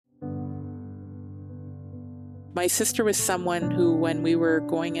My sister was someone who, when we were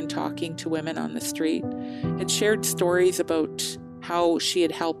going and talking to women on the street, had shared stories about how she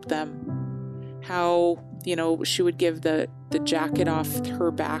had helped them, how, she would give the jacket off her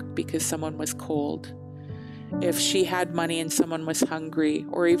back because someone was cold. If she had money and someone was hungry,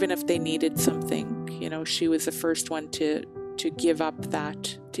 or even if they needed something, she was the first one to give up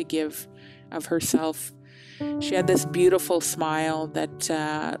that, to give of herself. She had this beautiful smile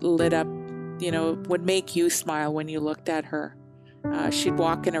that lit up, would make you smile when you looked at her. She'd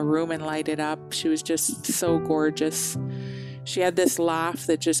walk in a room and light it up. She was just so gorgeous. She had this laugh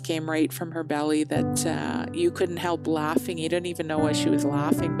that just came right from her belly that you couldn't help laughing. You didn't even know why she was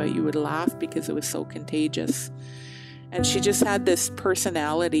laughing, but you would laugh because it was so contagious. And she just had this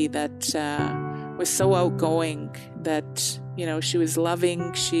personality that was so outgoing that, she was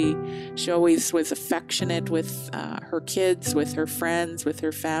loving. She always was affectionate with her kids, with her friends, with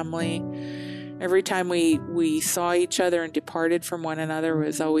her family. Every time we saw each other and departed from one another, it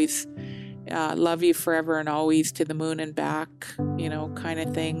was always love you forever and always, to the moon and back, kind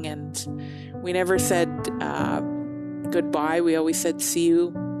of thing. And we never said goodbye. We always said see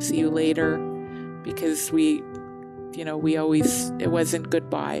you later, because we always, it wasn't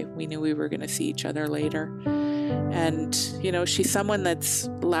goodbye. We knew we were going to see each other later. And, she's someone that's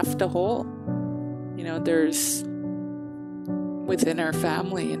left a hole, there's within our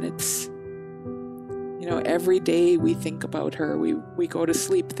family, and it's, every day we think about her. We go to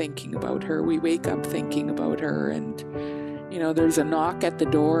sleep thinking about her. We wake up thinking about her. And, there's a knock at the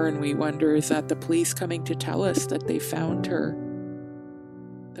door and we wonder, is that the police coming to tell us that they found her?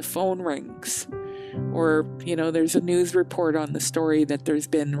 The phone rings. Or, there's a news report on the story that there's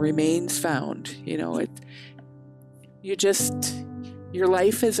been remains found. Your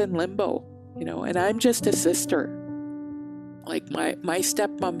life is in limbo, and I'm just a sister. Like my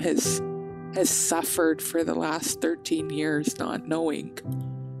stepmom has suffered for the last 13 years not knowing.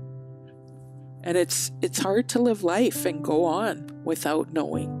 And it's hard to live life and go on without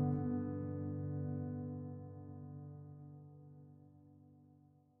knowing.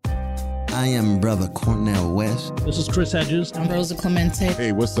 I am Brother Cornell West. This is Chris Hedges. I'm Rosa Clemente.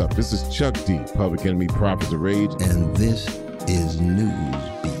 Hey, what's up? This is Chuck D, Public Enemy, Prophets of Rage. And this is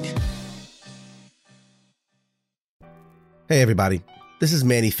Newsbeat. Hey, everybody. This is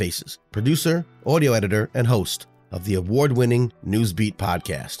Manny Faces, producer, audio editor, and host of the award-winning Newsbeat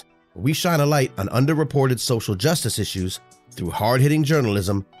podcast, where we shine a light on underreported social justice issues through hard-hitting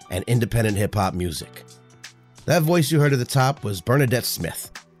journalism and independent hip-hop music. That voice you heard at the top was Bernadette Smith,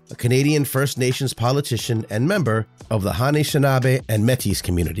 a Canadian First Nations politician and member of the Haudenosaunee and Métis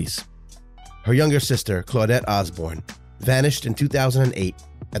communities. Her younger sister, Claudette Osborne, vanished in 2008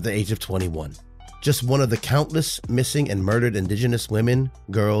 at the age of 21. Just one of the countless missing and murdered Indigenous women,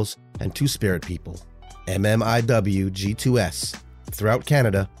 girls, and Two-Spirit people, MMIWG2S, throughout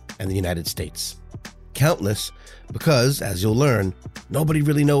Canada and the United States. Countless because, as you'll learn, nobody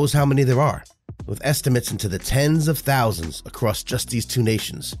really knows how many there are, with estimates into the tens of thousands across just these two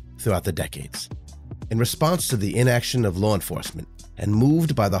nations throughout the decades. In response to the inaction of law enforcement, and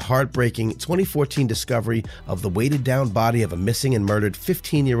moved by the heartbreaking 2014 discovery of the weighted-down body of a missing and murdered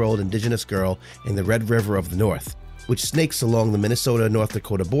 15-year-old Indigenous girl in the Red River of the North, which snakes along the Minnesota-North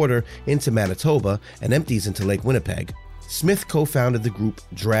Dakota border into Manitoba and empties into Lake Winnipeg, Smith co-founded the group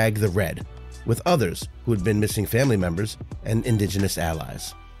Drag the Red, with others who had been missing family members and Indigenous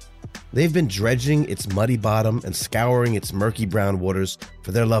allies. They've been dredging its muddy bottom and scouring its murky brown waters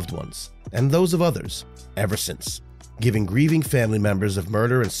for their loved ones, and those of others, ever since, giving grieving family members of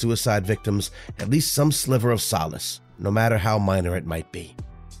murder and suicide victims at least some sliver of solace, no matter how minor it might be.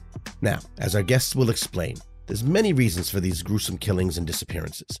 Now, as our guests will explain, there's many reasons for these gruesome killings and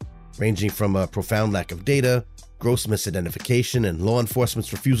disappearances, ranging from a profound lack of data, gross misidentification and law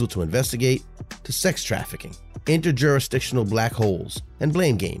enforcement's refusal to investigate, to sex trafficking, interjurisdictional black holes, and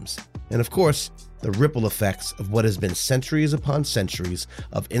blame games, and of course, the ripple effects of what has been centuries upon centuries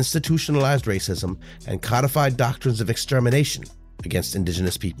of institutionalized racism and codified doctrines of extermination against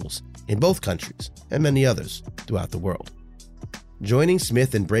Indigenous peoples in both countries and many others throughout the world. Joining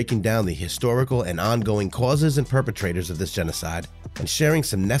Smith in breaking down the historical and ongoing causes and perpetrators of this genocide and sharing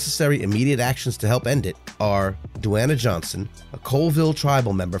some necessary immediate actions to help end it are Duana Johnson, a Colville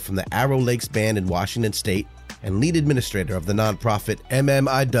tribal member from the Arrow Lakes Band in Washington State and lead administrator of the nonprofit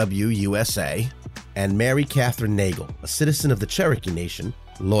MMIWG2S, and Mary Catherine Nagel, a citizen of the Cherokee Nation,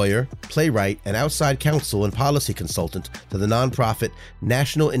 lawyer, playwright, and outside counsel and policy consultant to the nonprofit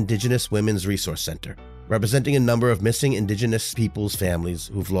National Indigenous Women's Resource Center, representing a number of missing Indigenous peoples' families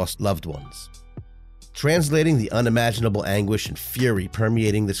who've lost loved ones. Translating the unimaginable anguish and fury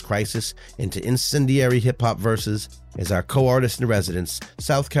permeating this crisis into incendiary hip-hop verses is our co-artist in residence,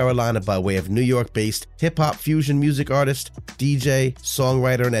 South Carolina by way of New York-based hip-hop fusion music artist, DJ,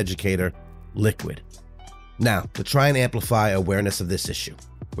 songwriter, and educator, Liquid. Now, to try and amplify awareness of this issue,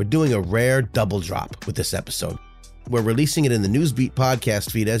 we're doing a rare double drop with this episode. We're releasing it in the Newsbeat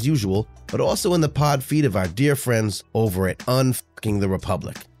podcast feed as usual, but also in the pod feed of our dear friends over at Unfucking the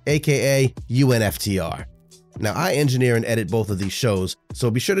Republic, aka UNFTR. Now, I engineer and edit both of these shows,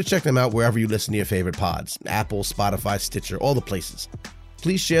 so be sure to check them out wherever you listen to your favorite pods, Apple, Spotify, Stitcher, all the places.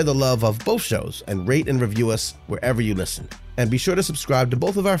 Please share the love of both shows and rate and review us wherever you listen. And be sure to subscribe to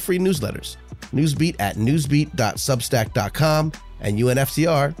both of our free newsletters, Newsbeat at newsbeat.substack.com and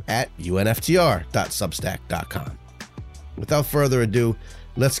UNFTR at unftr.substack.com. Without further ado,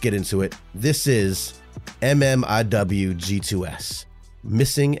 let's get into it. This is MMIWG2S.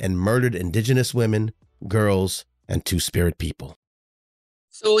 Missing and Murdered Indigenous Women, Girls, and Two-Spirit People.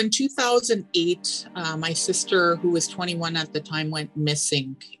 So in 2008, my sister, who was 21 at the time, went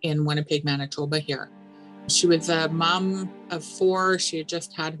missing in Winnipeg, Manitoba here. She was a mom of 4. She had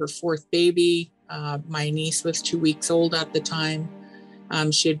just had her 4th baby. My niece was 2 weeks old at the time.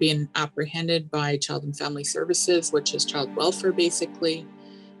 She had been apprehended by Child and Family Services, which is child welfare, basically.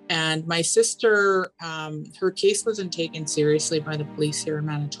 And my sister, her case wasn't taken seriously by the police here in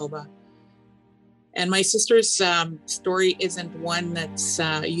Manitoba. And my sister's story isn't one that's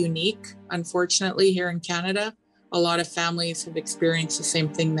unique, unfortunately, here in Canada. A lot of families have experienced the same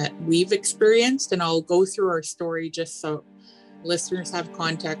thing that we've experienced. And I'll go through our story just so listeners have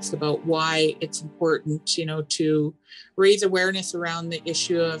context about why it's important, to raise awareness around the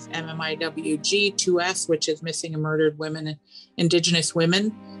issue of MMIWG2S, which is missing and murdered women, Indigenous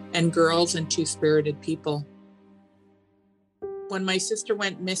women, and girls, and two-spirited people. When my sister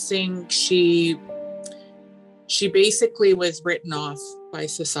went missing, she basically was written off by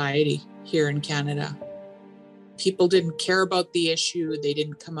society here in Canada. People didn't care about the issue. They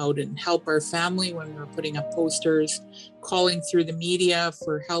didn't come out and help our family when we were putting up posters, calling through the media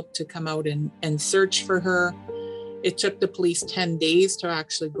for help to come out and search for her. It took the police 10 days to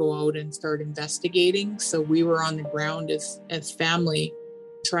actually go out and start investigating. So we were on the ground as family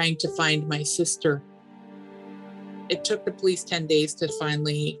trying to find my sister. It took the police 10 days to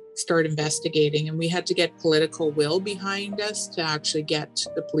finally start investigating, and we had to get political will behind us to actually get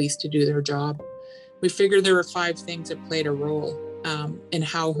the police to do their job. We figured there were 5 things that played a role in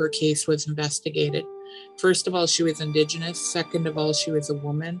how her case was investigated. First of all, she was Indigenous. Second of all, she was a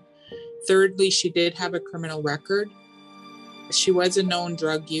woman. Thirdly, she did have a criminal record. She was a known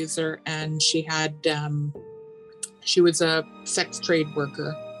drug user, and she was a sex trade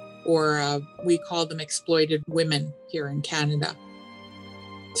worker, or we call them exploited women here in Canada.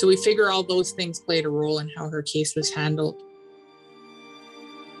 So we figure all those things played a role in how her case was handled.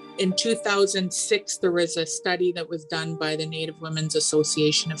 In 2006, there was a study that was done by the Native Women's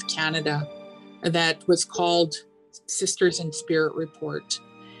Association of Canada that was called Sisters in Spirit Report.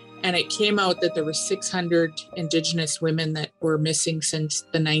 And it came out that there were 600 Indigenous women that were missing since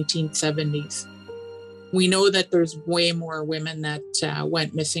the 1970s. We know that there's way more women that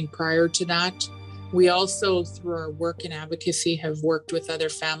went missing prior to that. We also, through our work in advocacy, have worked with other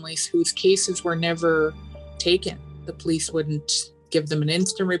families whose cases were never taken. The police wouldn't give them an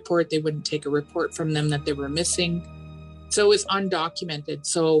instant report. They wouldn't take a report from them that they were missing. So it was undocumented.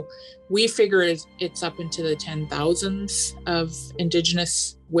 So we figure it's up into the 10,000s of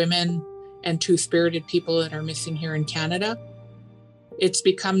Indigenous women and two-spirited people that are missing here in Canada. It's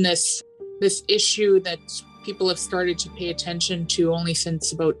become this issue that people have started to pay attention to only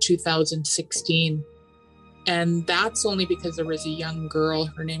since about 2016. And that's only because there was a young girl.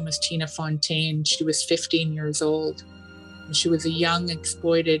 Her name was Tina Fontaine. She was 15 years old. And she was a young,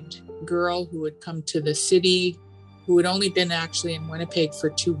 exploited girl who had come to the city, who had only been actually in Winnipeg for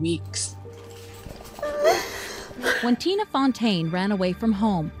 2 weeks. When Tina Fontaine ran away from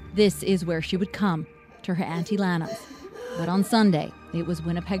home, this is where she would come, to her Auntie Lana's. But on Sunday, it was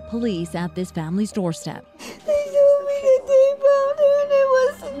Winnipeg police at this family's doorstep. They told me that they found her and I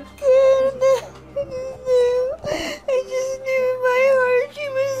wasn't scared. I just knew in my heart she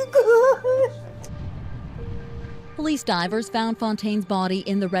was gone. Police divers found Fontaine's body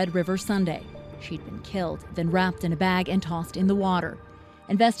in the Red River Sunday. She'd been killed, then wrapped in a bag and tossed in the water.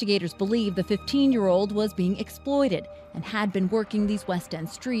 Investigators believe the 15-year-old was being exploited and had been working these West End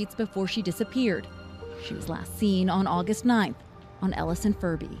streets before she disappeared. She was last seen on August 9th on Ellis and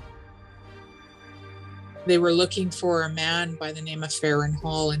Furby. They were looking for a man by the name of Farron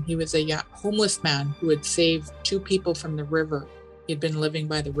Hall, and he was a homeless man who had saved 2 people from the river. He'd been living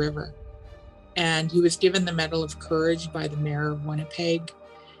by the river. And he was given the Medal of Courage by the mayor of Winnipeg.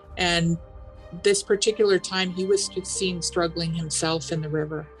 And this particular time, he was seen struggling himself in the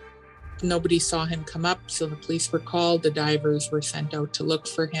river. Nobody saw him come up, so the police were called. The divers were sent out to look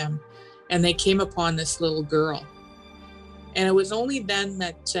for him, and they came upon this little girl. And it was only then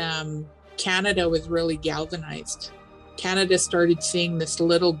that Canada was really galvanized. Canada started seeing this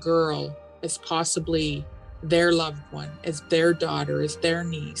little girl as possibly their loved one, as their daughter, as their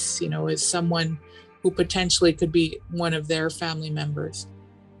niece, as someone who potentially could be one of their family members.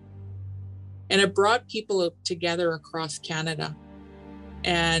 And it brought people together across Canada.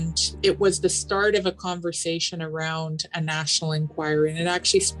 And it was the start of a conversation around a national inquiry. And it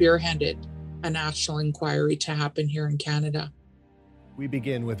actually spearheaded a national inquiry to happen here in Canada. We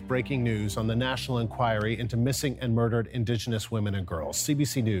begin with breaking news on the national inquiry into missing and murdered Indigenous women and girls.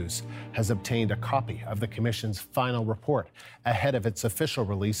 CBC News has obtained a copy of the Commission's final report ahead of its official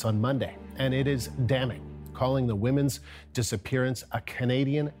release on Monday. And it is damning, calling the women's disappearance a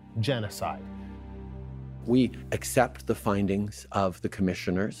Canadian genocide. We accept the findings of the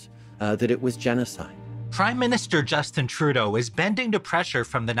commissioners that it was genocide. Prime Minister Justin Trudeau is bending to pressure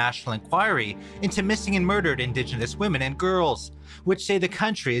from the National Inquiry into missing and murdered Indigenous women and girls, which say the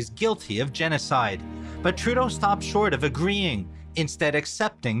country is guilty of genocide. But Trudeau stopped short of agreeing, instead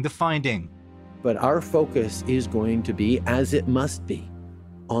accepting the finding. But our focus is going to be, as it must be,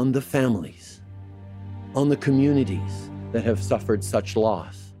 on the families, on the communities that have suffered such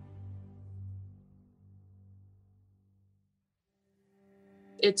loss.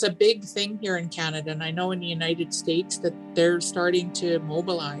 It's a big thing here in Canada, and I know in the United States that they're starting to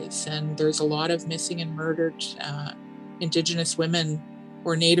mobilize, and there's a lot of missing and murdered Indigenous women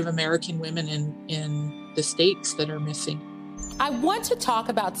or Native American women in the States that are missing. I want to talk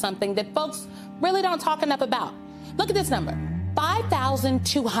about something that folks really don't talk enough about. Look at this number,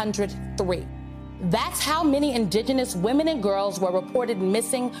 5,203. That's how many Indigenous women and girls were reported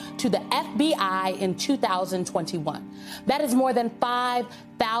missing to the FBI in 2021. That is more than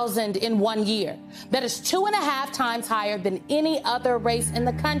 5,000 in 1 year. That is 2.5 times higher than any other race in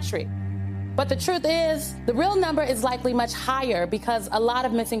the country. But the truth is, the real number is likely much higher because a lot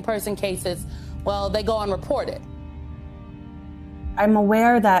of missing person cases, well, they go unreported. I'm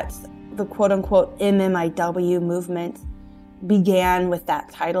aware that the quote-unquote MMIW movement began with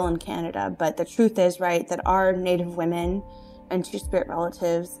that title in Canada, but the truth is, right, that our Native women and Two-Spirit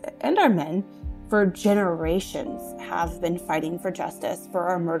relatives and our men for generations have been fighting for justice for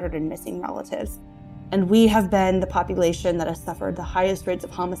our murdered and missing relatives. And we have been the population that has suffered the highest rates of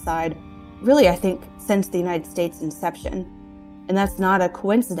homicide, really, I think, since the United States inception. And that's not a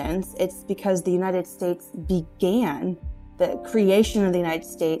coincidence. It's because the United States began the creation of the United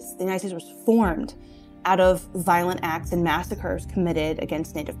States. The United States was formed out of violent acts and massacres committed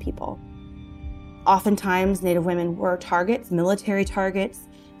against Native people. Oftentimes, Native women were targets, military targets,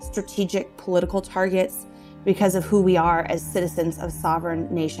 strategic political targets, because of who we are as citizens of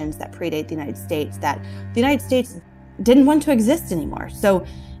sovereign nations that predate the United States, that the United States didn't want to exist anymore. So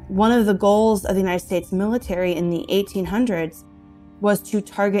one of the goals of the United States military in the 1800s was to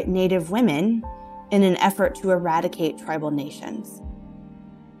target Native women in an effort to eradicate tribal nations.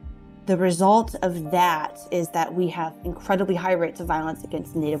 The result of that is that we have incredibly high rates of violence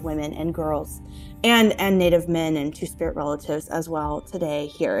against Native women and girls and Native men and Two-Spirit relatives as well today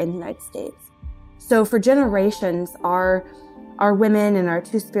here in the United States. So for generations, our women and our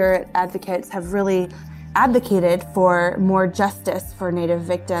Two-Spirit advocates have really advocated for more justice for Native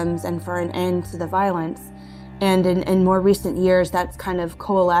victims and for an end to the violence. And in more recent years, that's kind of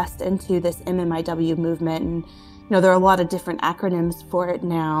coalesced into this MMIW movement. And there are a lot of different acronyms for it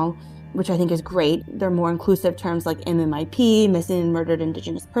now, which I think is great. There are more inclusive terms like MMIP, missing and murdered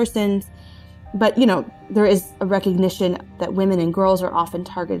Indigenous persons. But, there is a recognition that women and girls are often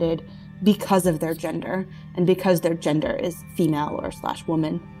targeted because of their gender and because their gender is female or /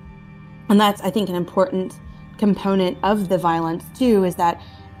 woman. And that's, I think, an important component of the violence, too, is that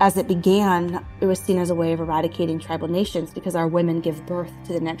as it began, it was seen as a way of eradicating tribal nations because our women give birth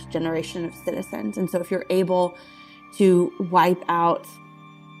to the next generation of citizens. And so if you're able to wipe out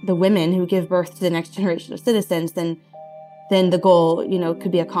the women who give birth to the next generation of citizens, then the goal,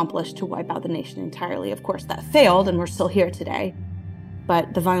 could be accomplished to wipe out the nation entirely. Of course, that failed, and we're still here today.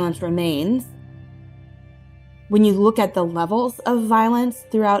 But the violence remains. When you look at the levels of violence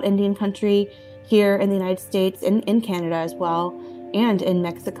throughout Indian country, here in the United States, in Canada as well, and in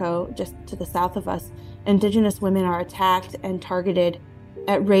Mexico, just to the south of us, Indigenous women are attacked and targeted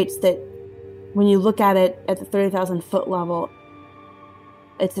at rates that, when you look at it at the 30,000 foot level,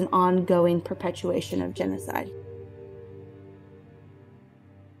 it's an ongoing perpetuation of genocide.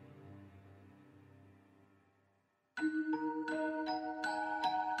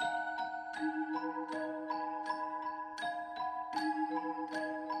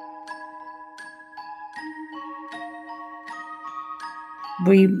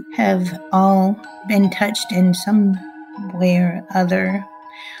 We have all been touched in some way or other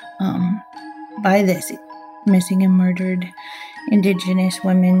by this missing and murdered Indigenous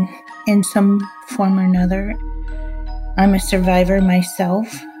women in some form or another. I'm a survivor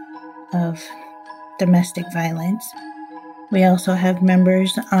myself of domestic violence. We also have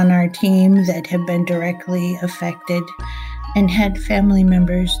members on our team that have been directly affected and had family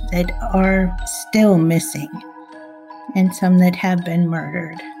members that are still missing and some that have been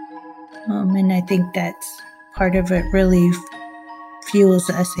murdered. And I think that's part of it really fuels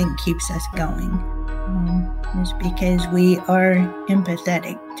us and keeps us going, is because we are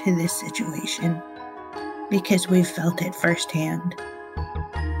empathetic to this situation because we've felt it firsthand.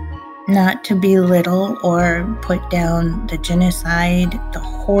 Not to belittle or put down the genocide, the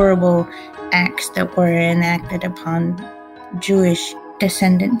horrible acts that were enacted upon Jewish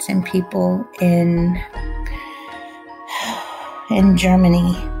descendants and people in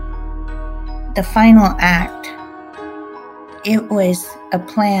Germany. The final act, it was a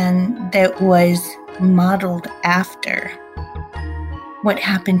plan that was modeled after what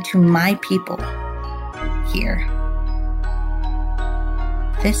happened to my people here.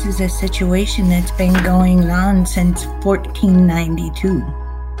 This is a situation that's been going on since 1492.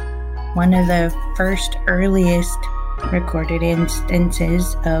 One of the first earliest recorded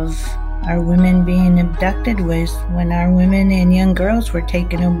instances of our women being abducted was when our women and young girls were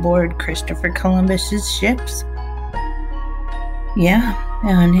taken aboard Christopher Columbus's ships. Yeah,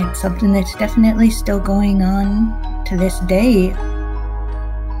 and it's something that's definitely still going on to this day.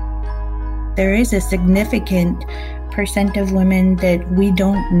 There is a significant percent of women that we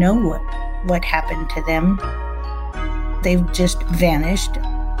don't know what happened to them. They've just vanished.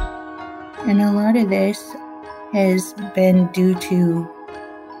 And a lot of this has been due to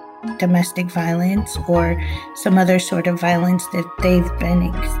domestic violence or some other sort of violence that they've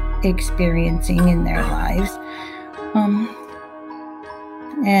been experiencing in their lives.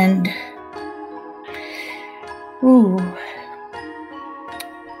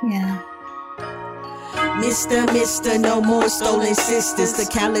 Yeah. Mister, no more stolen sisters. The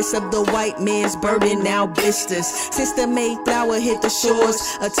callous of the white man's burden now blisters. Sister Mayflower hit the shores.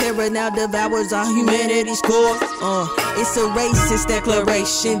 A terror now devours our humanity's core. It's a racist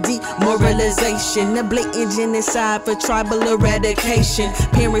declaration, demoralization, a blatant genocide for tribal eradication.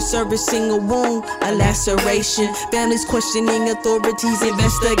 Parents servicing a wound, a laceration. Families questioning authorities'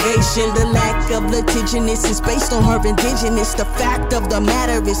 investigation. The lack of litigious is based on her indigenous. The fact of the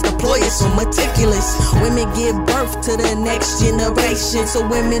matter is the ploy is so meticulous. Women give birth to the next generation, so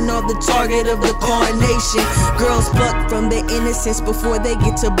women are the target of the coronation. Girls plucked from their innocence before they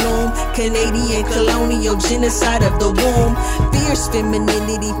get to bloom. Canadian colonial genocide of the womb. Fierce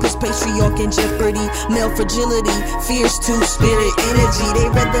femininity puts patriarch in jeopardy. Male fragility, fierce two-spirit energy. They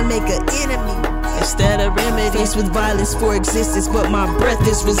rather make an enemy instead of remedy. Faced with violence for existence, but my breath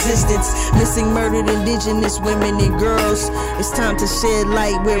is resistance. Missing, murdered Indigenous women and girls. It's time to shed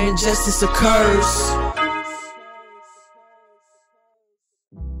light where injustice occurs.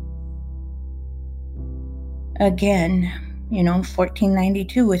 Again,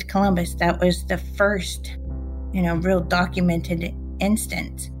 1492 with Columbus, that was the first, real documented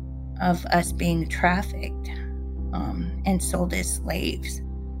instance of us being trafficked and sold as slaves.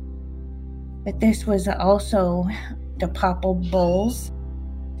 But this was also the Papal Bulls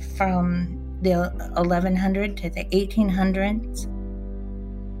from the 1100 to the 1800s.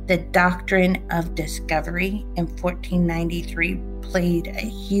 The doctrine of discovery in 1493 played a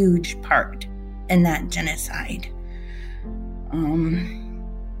huge part in that genocide.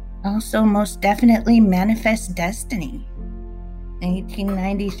 Also, most definitely manifest destiny. In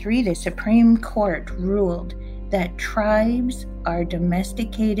 1893, the Supreme Court ruled that tribes are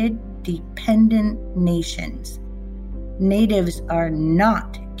domesticated, dependent nations. Natives are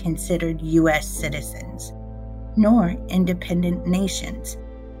not considered U.S. citizens, nor independent nations.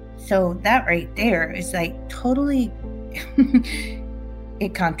 So that right there is totally,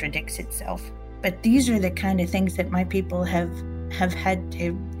 it contradicts itself. But these are the kind of things that my people have had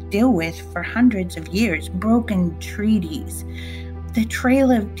to deal with for hundreds of years. Broken treaties, the Trail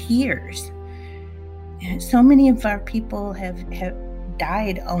of Tears. And so many of our people have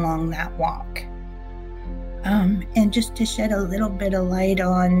died along that walk. And just to shed a little bit of light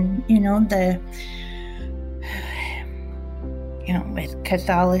on, with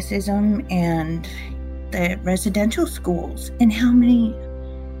Catholicism and the residential schools and how many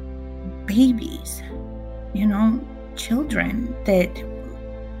babies, children that,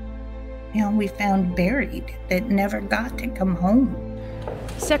 we found buried that never got to come home.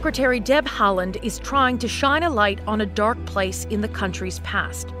 Secretary Deb Haaland is trying to shine a light on a dark place in the country's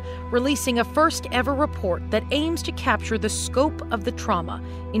past, releasing a first-ever report that aims to capture the scope of the trauma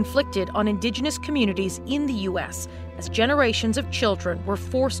inflicted on Indigenous communities in the U.S. as generations of children were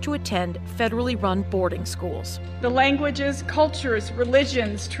forced to attend federally run boarding schools. The languages, cultures,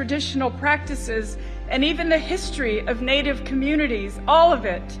 religions, traditional practices, and even the history of Native communities, all of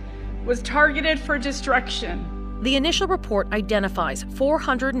it was targeted for destruction. The initial report identifies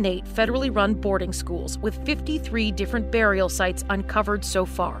 408 federally run boarding schools with 53 different burial sites uncovered so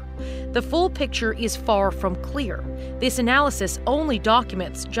far. The full picture is far from clear. This analysis only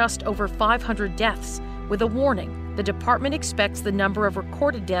documents just over 500 deaths, with a warning: the department expects the number of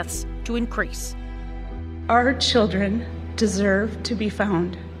recorded deaths to increase. Our children deserve to be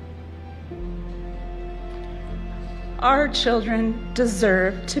found. Our children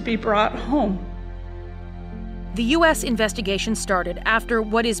deserve to be brought home. The U.S. investigation started after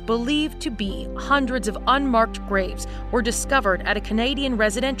what is believed to be hundreds of unmarked graves were discovered at a Canadian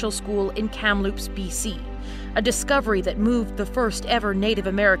residential school in Kamloops, BC. A discovery that moved the first ever Native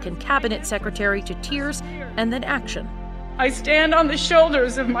American cabinet secretary to tears and then action. I stand on the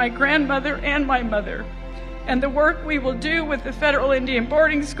shoulders of my grandmother and my mother, and the work we will do with the Federal Indian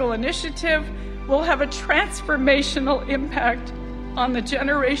Boarding School Initiative will have a transformational impact on the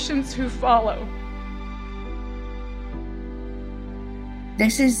generations who follow.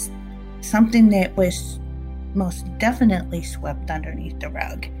 This is something that was most definitely swept underneath the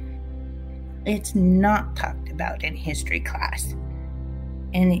rug. It's not talked about in history class,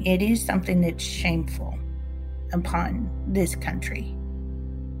 and it is something that's shameful upon this country.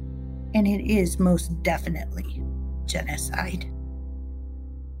 And it is most definitely genocide.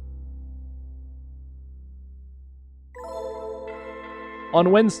 On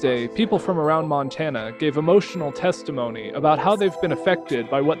Wednesday, people from around Montana gave emotional testimony about how they've been affected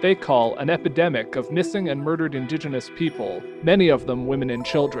by what they call an epidemic of missing and murdered Indigenous people, many of them women and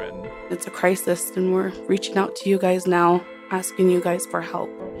children. It's a crisis, and we're reaching out to you guys now, asking you guys for help.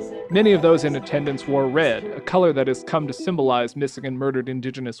 Many of those in attendance wore red, a color that has come to symbolize missing and murdered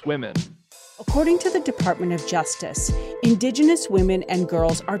Indigenous women. According to the Department of Justice, Indigenous women and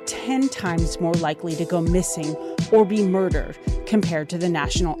girls are 10 times more likely to go missing or be murdered compared to the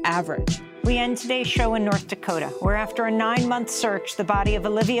national average. We end today's show in North Dakota, where after a 9-month search, the body of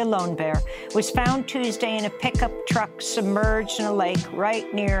Olivia Lone Bear was found Tuesday in a pickup truck submerged in a lake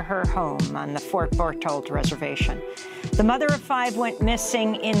right near her home on the Fort Berthold Reservation. The mother of 5 went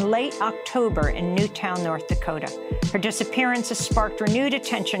missing in late October in Newtown, North Dakota. Her disappearance has sparked renewed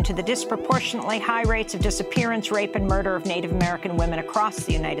attention to the disproportionately high rates of disappearance, rape, and murder of Native American women across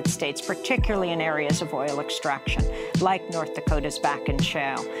the United States, particularly in areas of oil extraction, like North Dakota's Bakken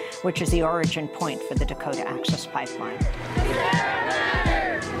Shale, which is the origin point for the Dakota Access Pipeline.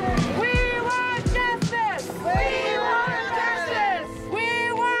 We want justice! We want justice!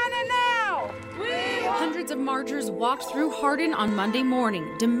 We want it now! Hundreds of marchers walked through Hardin on Monday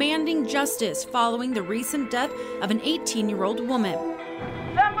morning, demanding justice following the recent death of an 18-year-old woman.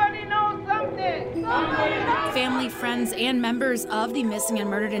 Somebody knows something! Somebody knows! Family, friends, and members of the Missing and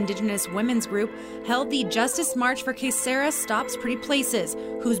Murdered Indigenous Women's Group held the Justice March for Sarah Stops Pretty Places,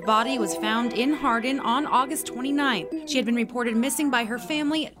 whose body was found in Hardin on August 29th. She had been reported missing by her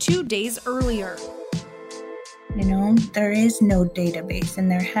family 2 days earlier. You know, there is no database, and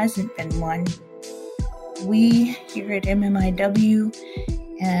there hasn't been one. We here at MMIW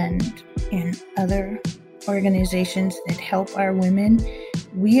and in other organizations that help our women,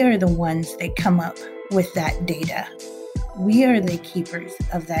 we are the ones that come up with that data. We are the keepers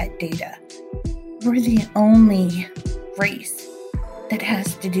of that data. We're the only race that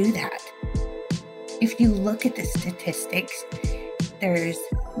has to do that. If you look at the statistics, there's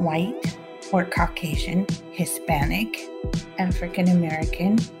white or Caucasian, Hispanic, African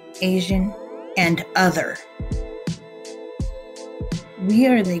American, Asian, and other. We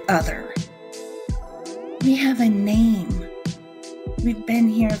are the other. We have a name. We've been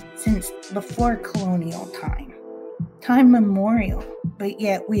here since before colonial time memorial, but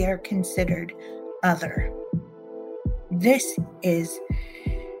yet we are considered other. This is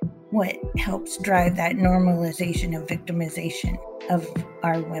what helps drive that normalization of victimization of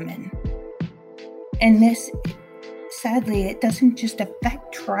our women. And this, sadly, it doesn't just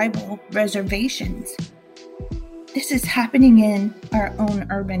affect tribal reservations. This is happening in our own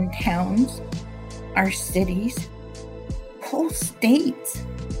urban towns, our cities, whole states.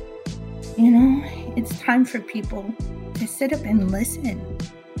 You know, it's time for people to sit up and listen,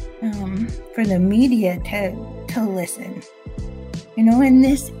 for the media to listen. You know, in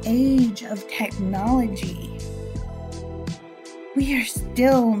this age of technology, we are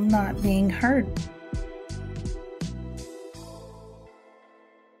still not being heard.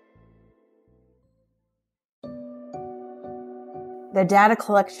 The data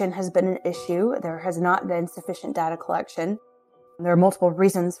collection has been an issue. There has not been sufficient data collection. There are multiple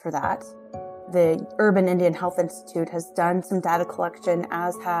reasons for that. The Urban Indian Health Institute has done some data collection,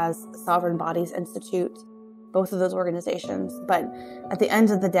 as has Sovereign Bodies Institute, both of those organizations. But at the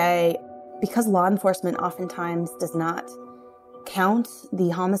end of the day, because law enforcement oftentimes does not count the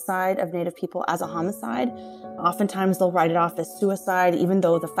homicide of Native people as a homicide, oftentimes they'll write it off as suicide, even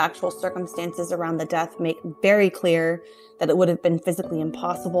though the factual circumstances around the death make very clear that it would have been physically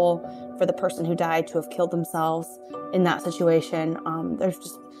impossible for the person who died to have killed themselves in that situation. There's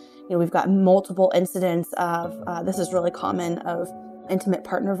just, we've got multiple incidents of, this is really common, of intimate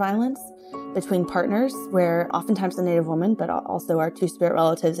partner violence between partners, where oftentimes the Native woman, but also our Two-Spirit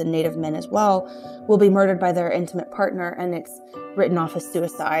relatives and Native men as well, will be murdered by their intimate partner, and it's written off as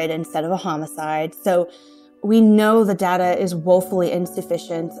suicide instead of a homicide. So we know the data is woefully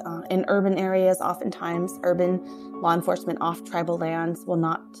insufficient. In urban areas, oftentimes urban law enforcement off tribal lands will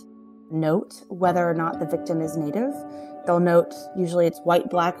not note whether or not the victim is Native. They'll note usually it's white,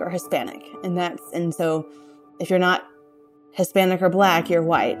 black, or Hispanic. And so if you're not Hispanic or black, you're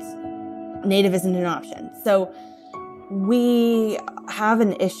white. Native isn't an option. So we have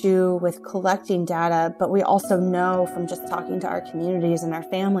an issue with collecting data, but we also know from just talking to our communities and our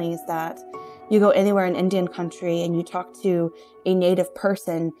families that you go anywhere in Indian country and you talk to a Native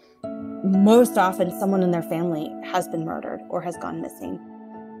person, most often someone in their family has been murdered or has gone missing.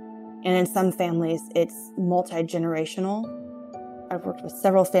 And in some families, it's multi-generational. I've worked with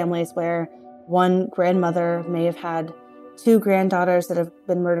several families where one grandmother may have had 2 granddaughters that have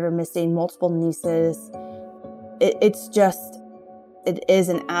been murdered or missing, multiple nieces. It is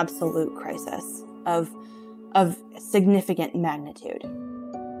an absolute crisis of significant magnitude.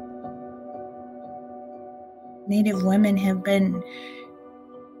 Native women have been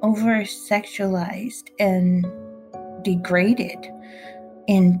over-sexualized and degraded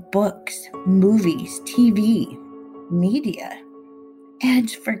in books, movies, TV, media,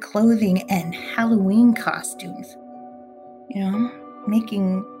 ads for clothing, and Halloween costumes.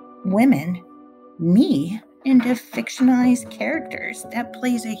 Making women, me, into fictionalized characters. That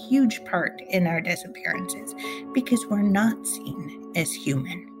plays a huge part in our disappearances because we're not seen as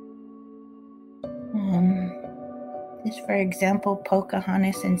human. For example,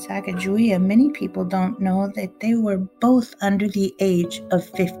 Pocahontas and Sacagawea, many people don't know that they were both under the age of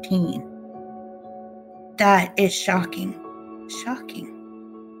 15. That is shocking. Shocking.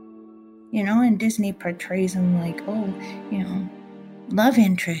 And Disney portrays them like, love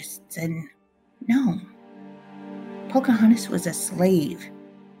interests, and no. Pocahontas was a slave.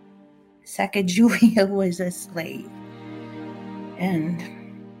 Sacagawea was a slave. And,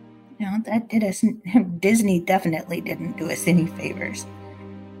 that did us, Disney definitely didn't do us any favors.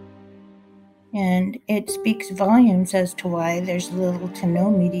 And it speaks volumes as to why there's little to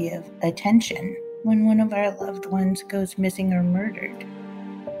no media attention when one of our loved ones goes missing or murdered.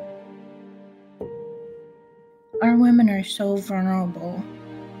 Our women are so vulnerable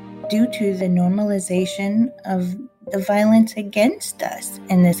due to the normalization of the violence against us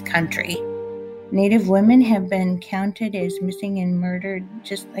in this country. Native women have been counted as missing and murdered,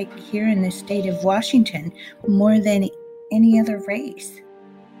 just like here in the state of Washington, more than any other race.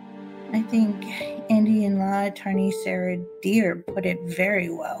 I think Indian law attorney Sarah Deer put it very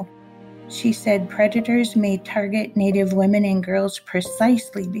well. She said predators may target Native women and girls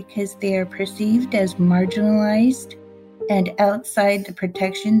precisely because they are perceived as marginalized and outside the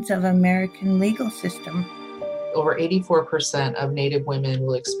protections of American legal system. Over 84% of Native women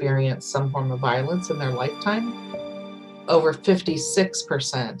will experience some form of violence in their lifetime. Over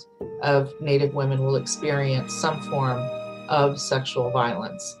 56% of Native women will experience some form of sexual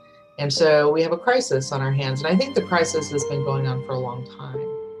violence. And so we have a crisis on our hands. And I think the crisis has been going on for a long time.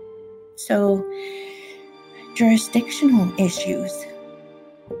 So, jurisdictional issues,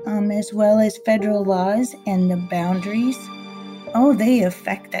 as well as federal laws and the boundaries, they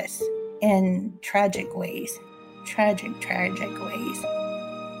affect us in tragic ways. Tragic ways.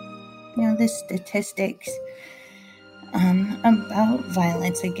 The statistics about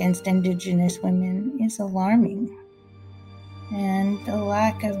violence against Indigenous women is alarming. And the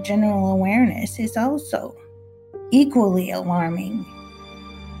lack of general awareness is also equally alarming.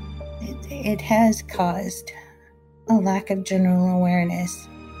 It has caused a lack of general awareness.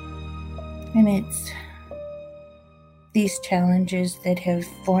 And it's these challenges that have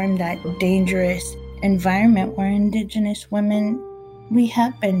formed that dangerous environment where Indigenous women, we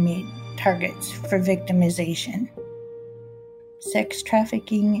have been made targets for victimization. sex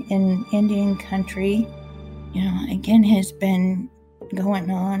trafficking in Indian country, again, has been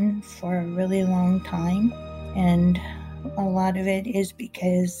going on for a really long time. And a lot of it is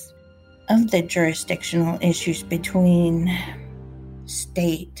because of the jurisdictional issues between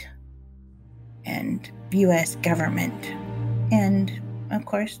state and U.S. government. And, of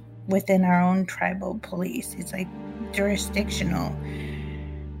course, within our own tribal police, it's like jurisdictional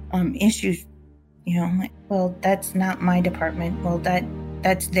issues. Well, that's not my department. Well,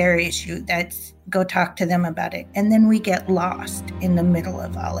 that's their issue. Go talk to them about it. And then we get lost in the middle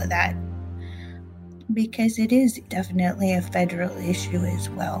of all of that, because it is definitely a federal issue as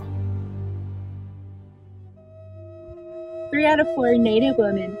well. 3 out of 4 Native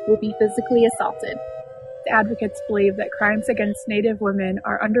women will be physically assaulted. The advocates believe that crimes against Native women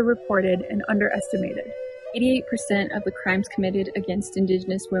are underreported and underestimated. 88% of the crimes committed against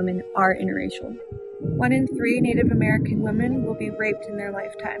Indigenous women are interracial. 1 in 3 Native American women will be raped in their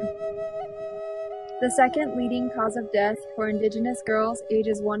lifetime. The second leading cause of death for Indigenous girls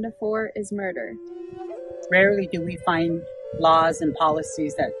ages 1 to 4 is murder. Rarely do we find laws and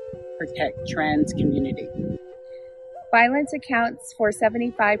policies that protect trans community. Violence accounts for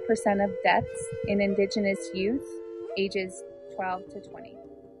 75% of deaths in Indigenous youth ages 12 to 20.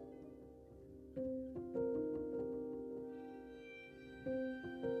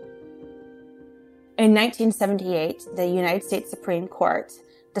 In 1978, the United States Supreme Court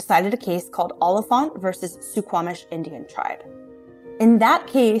decided a case called Oliphant versus Suquamish Indian Tribe. In that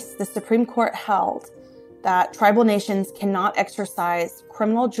case, the Supreme Court held that tribal nations cannot exercise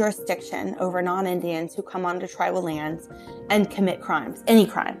criminal jurisdiction over non-Indians who come onto tribal lands and commit crimes, any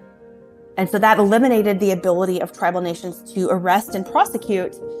crime. And so that eliminated the ability of tribal nations to arrest and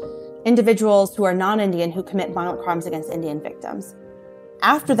prosecute individuals who are non-Indian who commit violent crimes against Indian victims.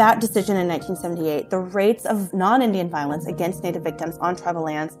 After that decision in 1978, the rates of non-Indian violence against Native victims on tribal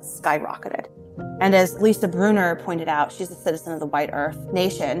lands skyrocketed. And as Lisa Bruner pointed out, she's a citizen of the White Earth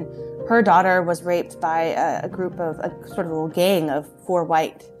Nation. Her daughter was raped by a group of, a sort of a little gang of 4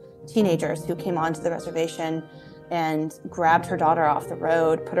 white teenagers who came onto the reservation and grabbed her daughter off the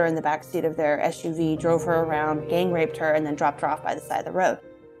road, put her in the backseat of their SUV, drove her around, gang raped her, and then dropped her off by the side of the road.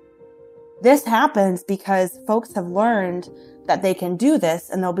 This happens because folks have learned that they can do this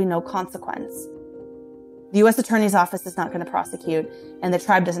and there'll be no consequence. The U.S. Attorney's Office is not going to prosecute, and the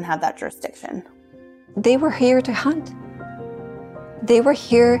tribe doesn't have that jurisdiction. They were here to hunt. They were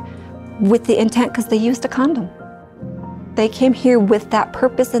here with the intent, because they used a condom. They came here with that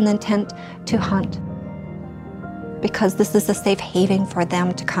purpose and intent to hunt, because this is a safe haven for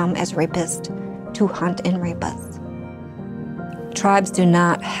them to come as rapists, to hunt and rape us. Tribes do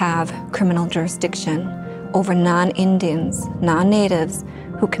not have criminal jurisdiction over non-Indians, non-natives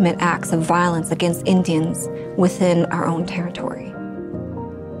who commit acts of violence against Indians within our own territory.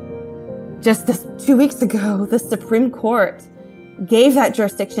 Just 2 weeks ago, the Supreme Court gave that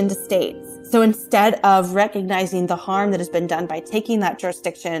jurisdiction to states. So instead of recognizing the harm that has been done by taking that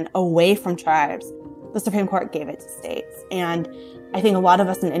jurisdiction away from tribes, the Supreme Court gave it to states. And I think a lot of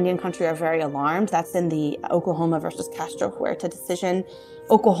us in Indian country are very alarmed. That's in the Oklahoma versus Castro Huerta decision.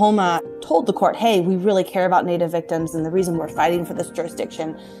 Oklahoma told the court, hey, we really care about Native victims, and the reason we're fighting for this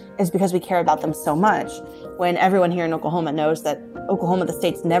jurisdiction is because we care about them so much. When everyone here in Oklahoma knows that Oklahoma, the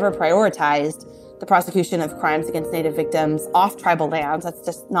state's never prioritized the prosecution of crimes against Native victims off tribal lands. That's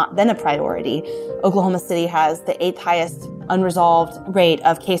just not been a priority. Oklahoma City has the 8th highest unresolved rate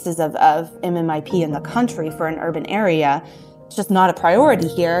of cases of MMIP in the country for an urban area. It's just not a priority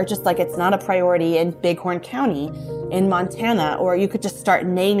here, just like it's not a priority in Bighorn County, in Montana, or you could just start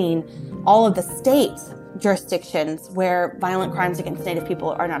naming all of the state jurisdictions where violent crimes against Native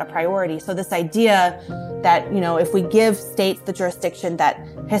people are not a priority. So this idea that, if we give states the jurisdiction that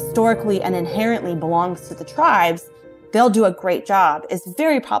historically and inherently belongs to the tribes, they'll do a great job is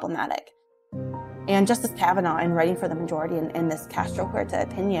very problematic. And Justice Kavanaugh, in writing for the majority in this Castro Huerta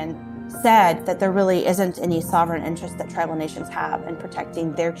opinion, said that there really isn't any sovereign interest that tribal nations have in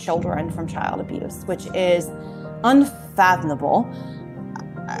protecting their children from child abuse, which is unfathomable.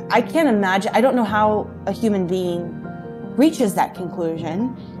 I can't imagine, I don't know how a human being reaches that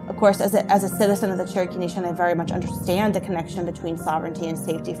conclusion. Of course, as a citizen of the Cherokee Nation, I very much understand the connection between sovereignty and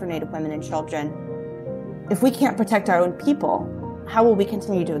safety for Native women and children. If we can't protect our own people, how will we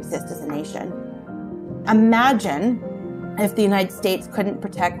continue to exist as a nation? Imagine if the United States couldn't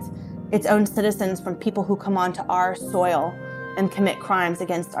protect its own citizens from people who come onto our soil and commit crimes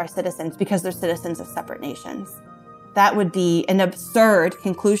against our citizens because they're citizens of separate nations. That would be an absurd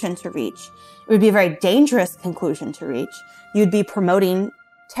conclusion to reach. It would be a very dangerous conclusion to reach. You'd be promoting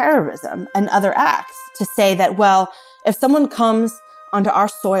terrorism and other acts to say that, well, If someone comes onto our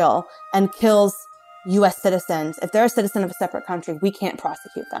soil and kills U.S. citizens, if they're a citizen of a separate country, we can't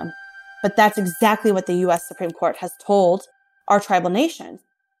prosecute them. But that's exactly what the U.S. Supreme Court has told our tribal nations.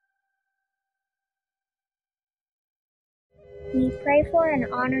 We pray for and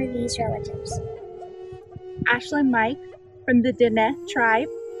honor these relatives. Ashlyn Mike from the Diné tribe.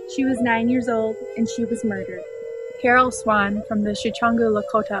 She was 9 years old and she was murdered. Carol Swan from the Sicangu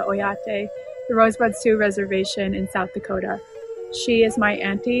Lakota Oyate, the Rosebud Sioux Reservation in South Dakota. She is my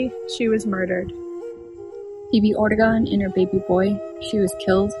auntie. She was murdered. Phoebe Ortegon and her baby boy. She was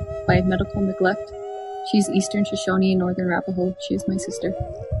killed by medical neglect. She's Eastern Shoshone and Northern Arapaho. She is my sister.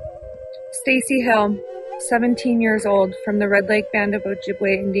 Stacy Hill, 17 years old, from the Red Lake Band of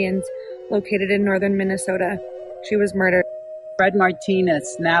Ojibwe Indians located in northern Minnesota. She was murdered. Fred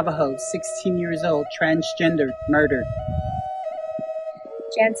Martinez, Navajo, 16 years old, transgender, murdered.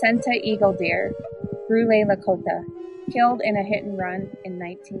 Jacinta Eagle Deer, Brule Lakota, killed in a hit and run in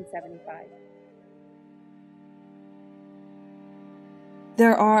 1975.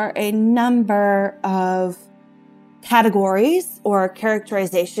 There are a number of categories or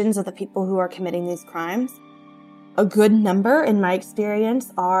characterizations of the people who are committing these crimes. A good number, in my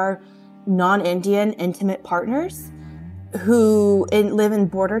experience, are non-Indian intimate partners who live in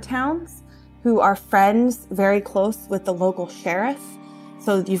border towns, who are friends very close with the local sheriff.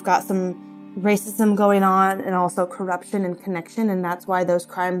 So you've got some racism going on and also corruption and connection, and that's why those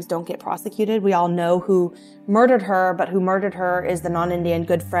crimes don't get prosecuted. We all know who murdered her, but who murdered her is the non-Indian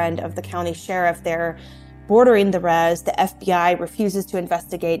good friend of the county sheriff there bordering the res. The FBI refuses to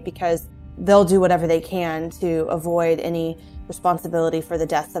investigate because they'll do whatever they can to avoid any responsibility for the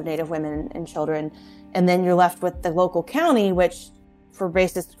deaths of Native women and children. And then you're left with the local county, which, for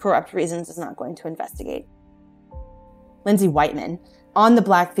racist, corrupt reasons, is not going to investigate. Lindsay Whiteman, on the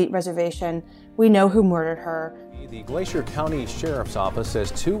Blackfeet Reservation, we know who murdered her. The Glacier County Sheriff's Office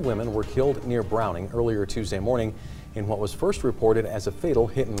says 2 women were killed near Browning earlier Tuesday morning in what was first reported as a fatal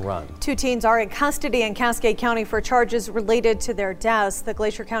hit and run. 2 teens are in custody in Cascade County for charges related to their deaths. The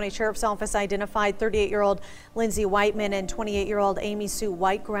Glacier County Sheriff's Office identified 38-year-old Lindsay Whiteman and 28-year-old Amy Sue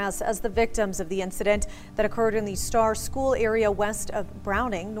Whitegrass as the victims of the incident that occurred in the Star School area west of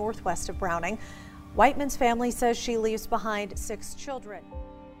Browning, northwest of Browning. Whiteman's family says she leaves behind 6 children.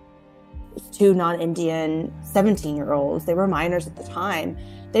 2 non-Indian 17-year-olds. They were minors at the time.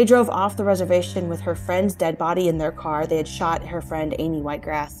 They drove off the reservation with her friend's dead body in their car. They had shot her friend, Amy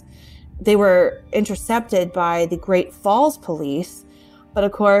Whitegrass. They were intercepted by the Great Falls police, but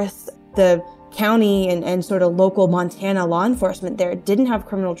of course, the county and sort of local Montana law enforcement there didn't have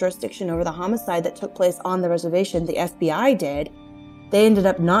criminal jurisdiction over the homicide that took place on the reservation. The FBI did. They ended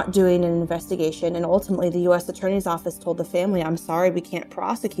up not doing an investigation, and ultimately the U.S. Attorney's Office told the family, I'm sorry, we can't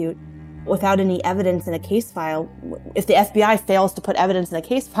prosecute without any evidence in a case file. If the FBI fails to put evidence in a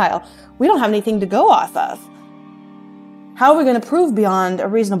case file, we don't have anything to go off of. How are we going to prove beyond a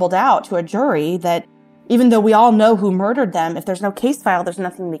reasonable doubt to a jury that even though we all know who murdered them, if there's no case file, there's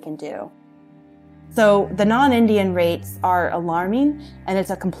nothing we can do? So the non-Indian rates are alarming, and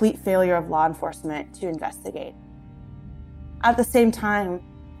it's a complete failure of law enforcement to investigate. At the same time,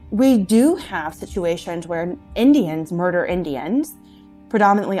 we do have situations where Indians murder Indians,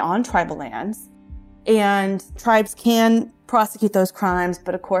 predominantly on tribal lands, and tribes can prosecute those crimes,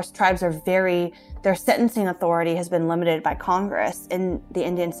 but of course tribes are their sentencing authority has been limited by Congress in the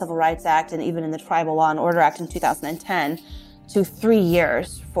Indian Civil Rights Act and even in the Tribal Law and Order Act in 2010 to 3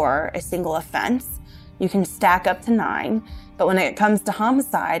 years for a single offense. You can stack up to 9, but when it comes to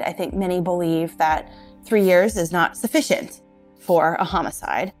homicide, I think many believe that 3 years is not sufficient for a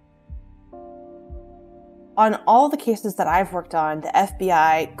homicide. On all the cases that I've worked on, the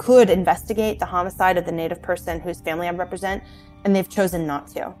FBI could investigate the homicide of the Native person whose family I represent, and they've chosen not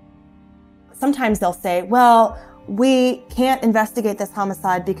to. Sometimes they'll say, well, we can't investigate this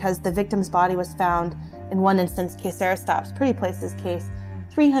homicide because the victim's body was found, in one instance, Kesera Stops, Pretty Places case,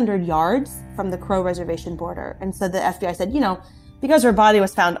 300 yards from the Crow Reservation border. And so the FBI said, because her body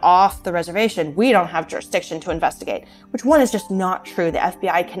was found off the reservation, we don't have jurisdiction to investigate, which one is just not true. The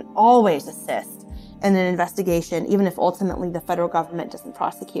FBI can always assist in an investigation, even if ultimately the federal government doesn't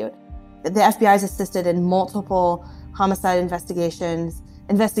prosecute. The FBI has assisted in multiple homicide investigations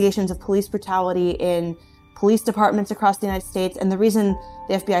of police brutality in police departments across the United States. And the reason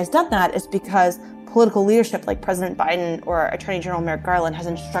the FBI has done that is because political leadership like President Biden or Attorney General Merrick Garland has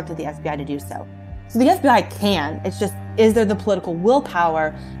instructed the FBI to do so. So the FBI can. It's just, is there the political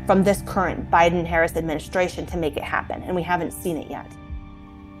willpower from this current Biden-Harris administration to make it happen? And we haven't seen it yet.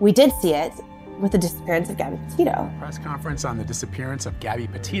 We did see it with the disappearance of Gabby Petito. Press conference on the disappearance of Gabby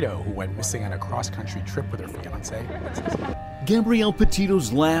Petito, who went missing on a cross-country trip with her fiancé. Gabrielle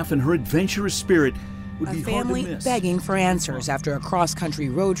Petito's laugh and her adventurous spirit would be hard to family miss. begging for answers after a cross-country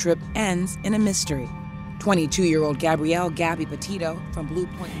road trip ends in a mystery. 22-year-old Gabby Petito from Blue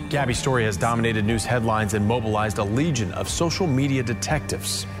Point. Gabby's story has dominated news headlines and mobilized a legion of social media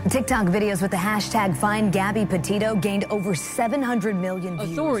detectives. TikTok videos with the hashtag #FindGabbyPetito gained over 700 million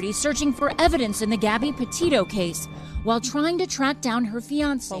views. Authorities searching for evidence in the Gabby Petito case while trying to track down her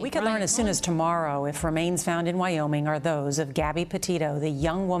fiancé. Well, we could learn as soon as tomorrow if remains found in Wyoming are those of Gabby Petito, the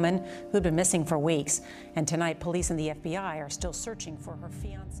young woman who'd been missing for weeks. And tonight, police and the FBI are still searching for her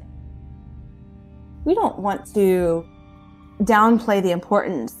fiancé. We don't want to downplay the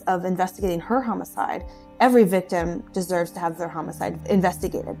importance of investigating her homicide. Every victim deserves to have their homicide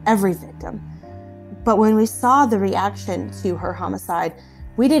investigated, every victim. But when we saw the reaction to her homicide,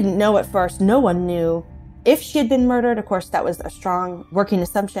 we didn't know at first, no one knew if she had been murdered. Of course, that was a strong working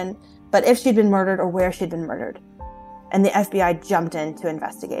assumption, but if she'd been murdered or where she'd been murdered. And the FBI jumped in to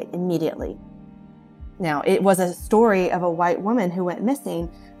investigate immediately. Now, it was a story of a white woman who went missing,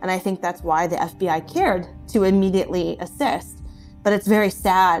 and I think that's why the FBI cared to immediately assist. But it's very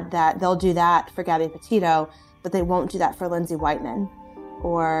sad that they'll do that for Gabby Petito, but they won't do that for Lindsay Whiteman,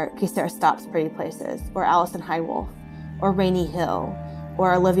 or Kisara Stopp's Pretty Places, or Allison Highwolf, or Rainey Hill,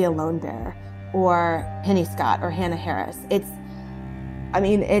 or Olivia Lone Bear, or Henny Scott, or Hannah Harris. It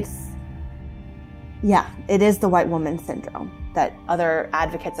is the white woman syndrome that other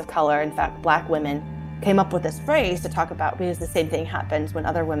advocates of color, in fact, Black women, came up with this phrase to talk about, because the same thing happens when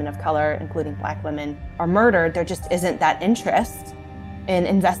other women of color, including Black women, are murdered. There just isn't that interest in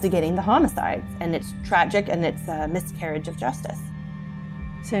investigating the homicides, and it's tragic, and it's a miscarriage of justice.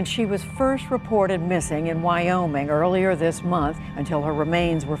 Since she was first reported missing in Wyoming earlier this month until her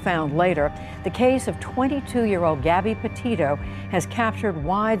remains were found later, the case of 22-year-old Gabby Petito has captured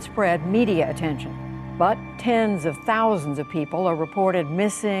widespread media attention. But tens of thousands of people are reported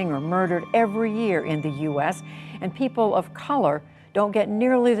missing or murdered every year in the U.S., and people of color don't get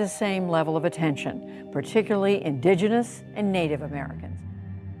nearly the same level of attention, particularly Indigenous and Native Americans.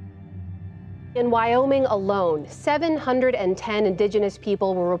 In Wyoming alone, 710 Indigenous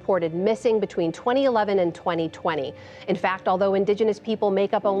people were reported missing between 2011 and 2020. In fact, although Indigenous people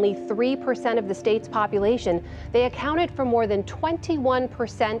make up only 3% of the state's population, they accounted for more than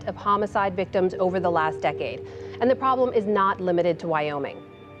 21% of homicide victims over the last decade. And the problem is not limited to Wyoming.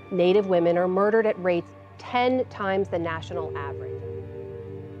 Native women are murdered at rates 10 times the national average.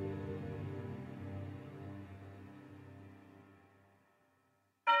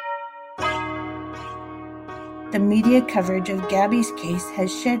 The media coverage of Gabby's case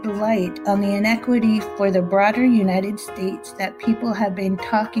has shed light on the inequity for the broader United States that people have been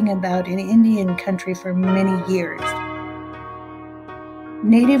talking about in Indian country for many years.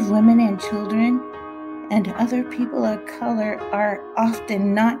 Native women and children and other people of color are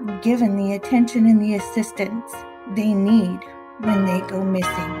often not given the attention and the assistance they need when they go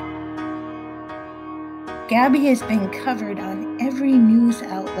missing. Gabby has been covered on every news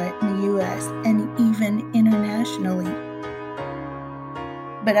outlet in the U.S. and even internationally.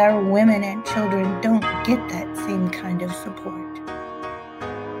 But our women and children don't get that same kind of support.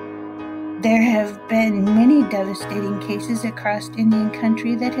 There have been many devastating cases across Indian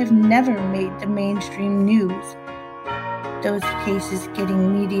country that have never made the mainstream news. Those cases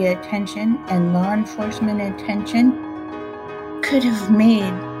getting media attention and law enforcement attention could have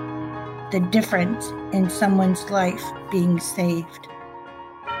made the difference in someone's life being saved.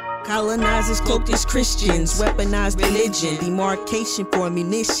 Colonizers cloaked as Christians, weaponized religion, demarcation for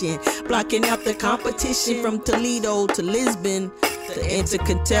ammunition, blocking out the competition from Toledo to Lisbon. The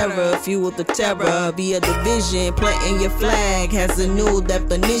interconterra fueled the terror via division. Planting your flag has a new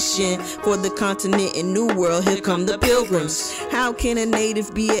definition for the continent and new world. Here come the pilgrims. How can a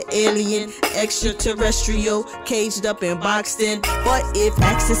native be an alien, extraterrestrial, caged up and boxed in? But if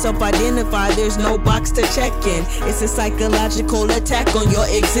access self-identified, there's no box to check in. It's a psychological attack on your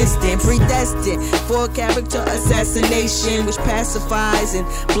existence, predestined for character assassination, which pacifies and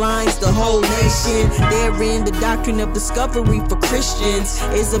blinds the whole nation. Therein, the doctrine of discovery for Christians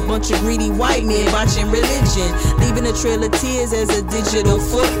is a bunch of greedy white men watching religion, leaving a trail of tears as a digital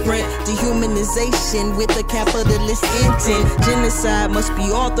footprint. Dehumanization with a capitalist intent. Genocide must be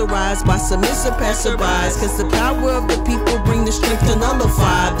authorized by submissive passerbys, cause the power of the people bring the strength to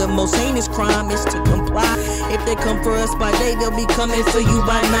nullify. The most heinous crime is to comply. If they come for us by day, they'll be coming for you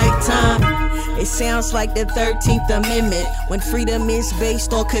by nighttime. It sounds like the 13th Amendment, when freedom is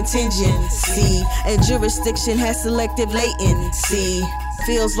based on contingency and jurisdiction has selective latency.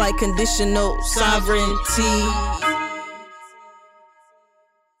 feels like conditional sovereignty.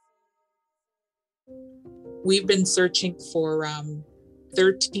 We've been searching for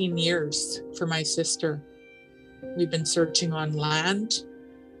 13 years for my sister. We've been searching on land,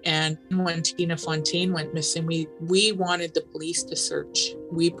 and when Tina Fontaine went missing, we wanted the police to search.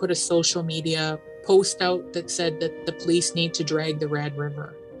 We put a social media post out that said that the police need to drag the Red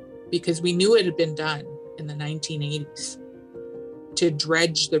River, because we knew it had been done in the 1980s to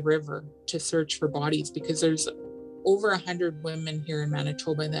dredge the river to search for bodies, because there's over 100 women here in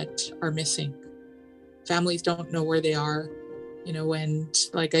Manitoba that are missing. Families don't know where they are, and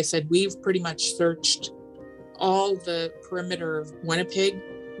like I said, we've pretty much searched all the perimeter of Winnipeg.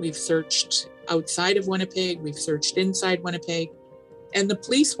 We've searched outside of Winnipeg. We've searched inside Winnipeg, and the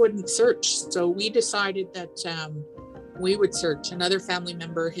police wouldn't search. So we decided that we would search. Another family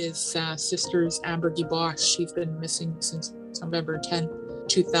member, his sister's Amber Gibosh, she's been missing since November 10,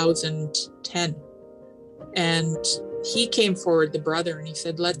 2010. And he came forward, the brother, and he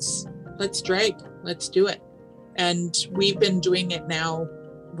said, let's drag, let's do it. And we've been doing it now.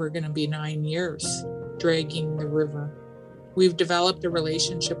 We're going to be 9 years dragging the river. We've developed a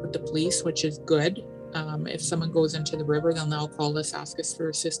relationship with the police, which is good. If someone goes into the river, they'll now call us, ask us for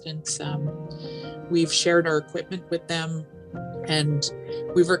assistance. We've shared our equipment with them, and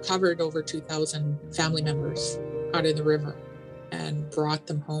we've recovered over 2,000 family members out of the river and brought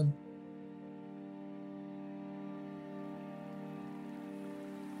them home.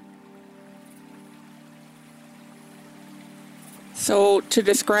 So to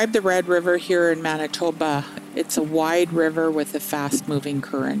describe the Red River here in Manitoba, it's a wide river with a fast-moving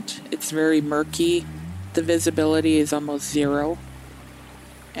current. It's very murky. The visibility is almost zero,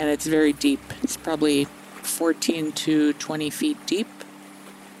 and it's very deep. It's probably 14 to 20 feet deep.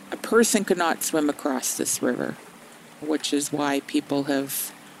 A person could not swim across this river, which is why people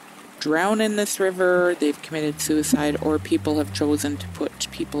have drowned in this river, they've committed suicide, or people have chosen to put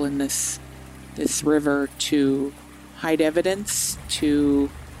people in this river to hide evidence, to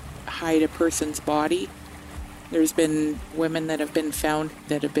hide a person's body. There's been women that have been found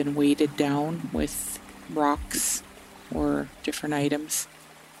that have been weighted down with rocks or different items.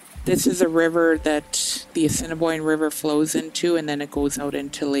 This is a river that the Assiniboine River flows into, and then it goes out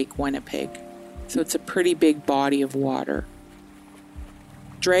into Lake Winnipeg. So it's a pretty big body of water.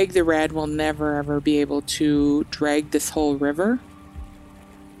 Drag the Red will never ever be able to drag this whole river.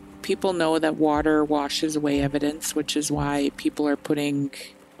 People know that water washes away evidence, which is why people are putting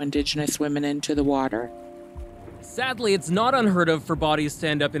Indigenous women into the water. Sadly, it's not unheard of for bodies to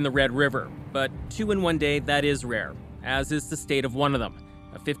end up in the Red River, but 2 in one day, that is rare, as is the state of one of them,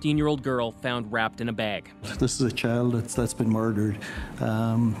 a 15-year-old girl found wrapped in a bag. This is a child that's been murdered.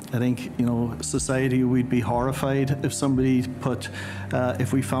 I think, society, we'd be horrified if somebody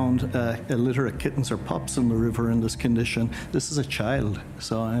if we found a litter of kittens or pups in the river in this condition. This is a child,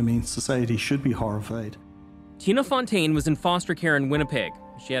 so society should be horrified. Tina Fontaine was in foster care in Winnipeg.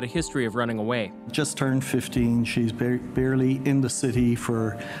 She had a history of running away. Just turned 15. She's barely in the city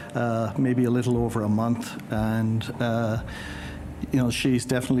for maybe a little over a month, and she's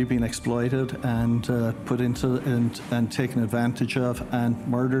definitely been exploited and put into and taken advantage of and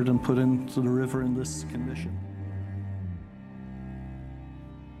murdered and put into the river in this condition.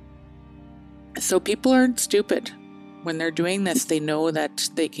 So people aren't stupid. When they're doing this, they know that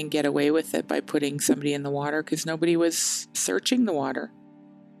they can get away with it by putting somebody in the water because nobody was searching the water.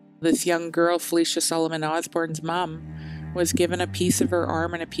 This young girl, Felicia Solomon Osborne's mom, was given a piece of her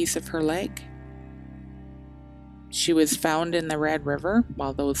arm and a piece of her leg. She was found in the Red River,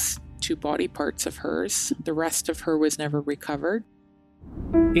 while those 2 body parts of hers, the rest of her was never recovered.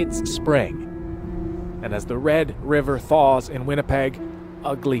 It's spring, and as the Red River thaws in Winnipeg,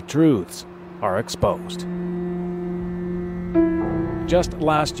 ugly truths are exposed. Just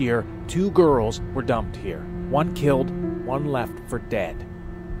last year, 2 girls were dumped here. 1 killed, 1 left for dead.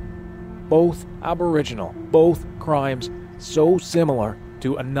 Both Aboriginal, both crimes so similar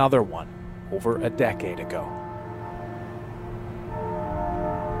to another one over a decade ago.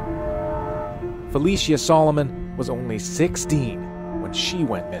 Felicia Solomon was only 16 when she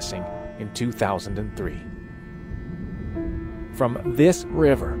went missing in 2003. From this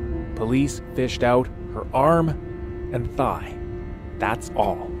river, police fished out her arm and thigh. That's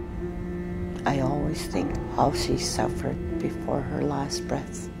all. I always think how she suffered before her last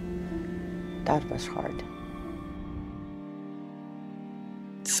breath. That was hard.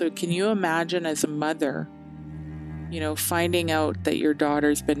 So can you imagine as a mother, finding out that your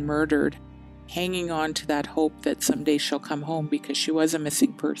daughter's been murdered, hanging on to that hope that someday she'll come home because she was a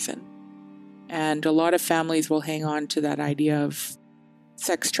missing person? And a lot of families will hang on to that idea of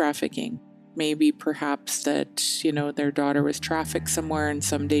sex trafficking. Maybe perhaps that, their daughter was trafficked somewhere and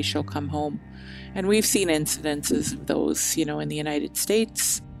someday she'll come home. And we've seen incidences of those, in the United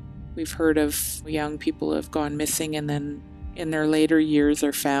States. We've heard of young people who have gone missing and then in their later years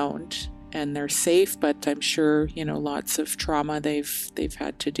are found and they're safe, but I'm sure, lots of trauma they've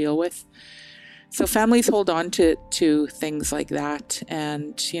had to deal with. So families hold on to things like that.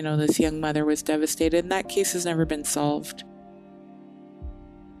 And, this young mother was devastated, and that case has never been solved.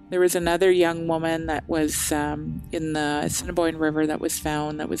 There was another young woman that was in the Assiniboine River that was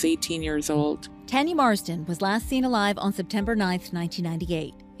found that was 18 years old. Tanya Marsden was last seen alive on September 9th,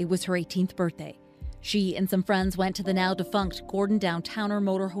 1998. It was her 18th birthday. She and some friends went to the now-defunct Gordon Downtowner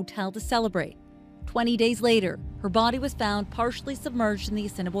Motor Hotel to celebrate. 20 days later, her body was found partially submerged in the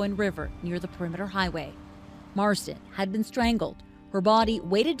Assiniboine River near the Perimeter Highway. Marsden had been strangled, her body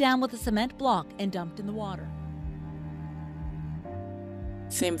weighted down with a cement block and dumped in the water.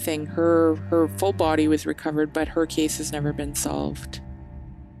 Same thing, her full body was recovered, but her case has never been solved.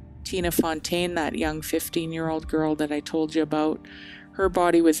 Tina Fontaine, that young 15-year-old girl that I told you about, her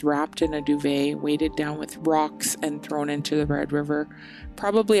body was wrapped in a duvet, weighted down with rocks, and thrown into the Red River,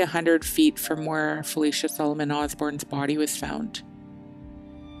 probably 100 feet from where Felicia Solomon Osborne's body was found.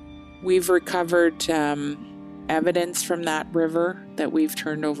 We've recovered evidence from that river that we've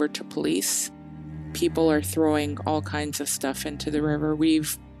turned over to police. People are throwing all kinds of stuff into the river.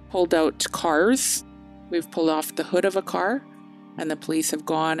 We've pulled out cars. We've pulled off the hood of a car, and the police have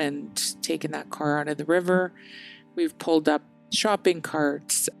gone and taken that car out of the river. We've pulled up shopping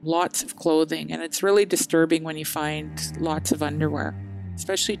carts, lots of clothing, and it's really disturbing when you find lots of underwear,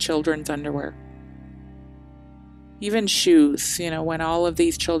 especially children's underwear. Even shoes, when all of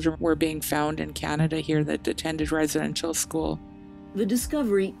these children were being found in Canada here that attended residential school. The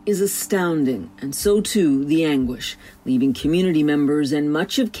discovery is astounding, and so too the anguish, leaving community members and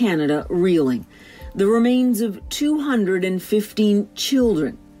much of Canada reeling. The remains of 215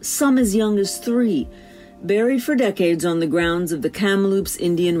 children, some as young as 3, buried for decades on the grounds of the Kamloops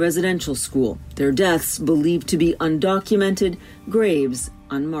Indian Residential School. Their deaths believed to be undocumented, graves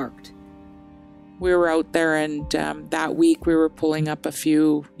unmarked. We were out there, and that week we were pulling up a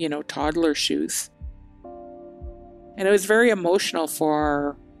few, toddler shoes. And it was very emotional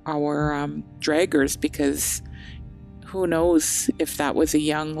for our draggers, because who knows if that was a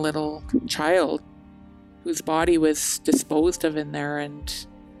young little child whose body was disposed of in there, and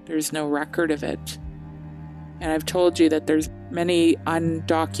there's no record of it. And I've told you that there's many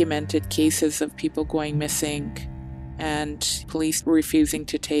undocumented cases of people going missing and police refusing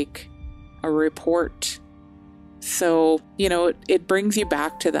to take a report. So, it brings you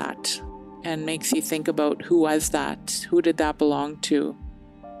back to that and makes you think about who was that? Who did that belong to?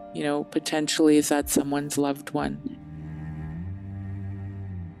 Potentially is that someone's loved one?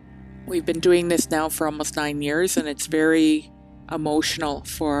 We've been doing this now for almost 9 years, and it's very emotional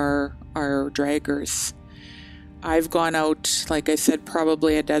for our draggers. I've gone out, like I said,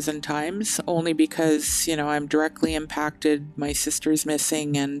 probably a dozen times, only because, I'm directly impacted. My sister's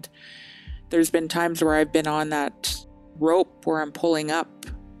missing, and there's been times where I've been on that rope where I'm pulling up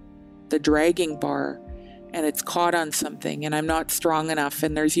the dragging bar and it's caught on something and I'm not strong enough,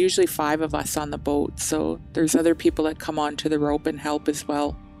 and there's usually 5 of us on the boat, so there's other people that come onto the rope and help as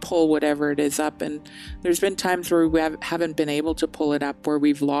well, pull whatever it is up. And there's been times where we haven't been able to pull it up, where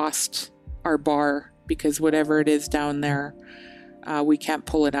we've lost our bar because whatever it is down there, we can't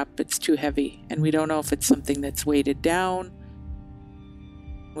pull it up, it's too heavy, and we don't know if it's something that's weighted down.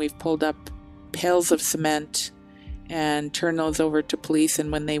 We've pulled up pails of cement and turn those over to police, and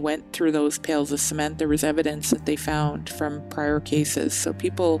when they went through those pails of cement, there was evidence that they found from prior cases. So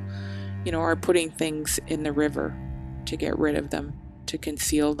people, are putting things in the river to get rid of them, to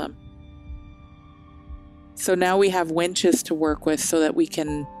conceal them. So now we have winches to work with so that we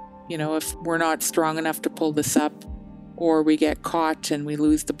can, if we're not strong enough to pull this up, or we get caught and we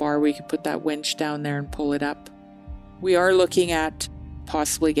lose the bar, we can put that winch down there and pull it up. We are looking at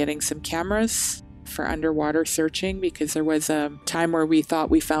possibly getting some cameras for underwater searching, because there was a time where we thought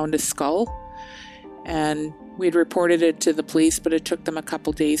we found a skull and we'd reported it to the police, but it took them a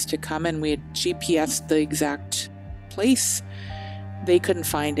couple days to come, and we had GPSed the exact place. They couldn't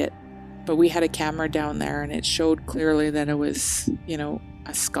find it, but we had a camera down there and it showed clearly that it was,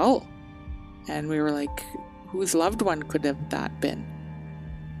 a skull. And we were like, whose loved one could have that been?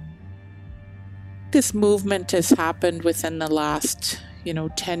 This movement has happened within the last,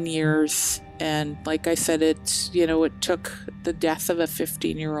 10 years. And like I said, it took the death of a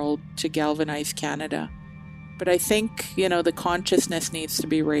 15-year-old to galvanize Canada. But I think, the consciousness needs to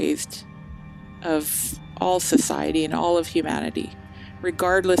be raised of all society and all of humanity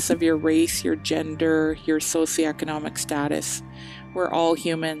regardless of your race, your gender, your socioeconomic status. We're all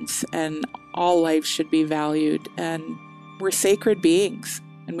humans, and all life should be valued, and we're sacred beings,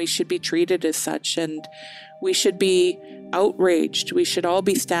 and we should be treated as such, and we should be outraged. We should all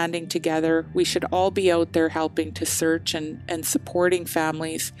be standing together. We should all be out there helping to search and supporting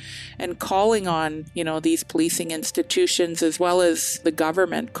families and calling on, these policing institutions as well as the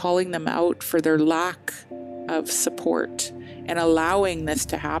government, calling them out for their lack of support and allowing this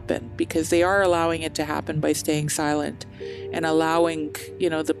to happen, because they are allowing it to happen by staying silent and allowing,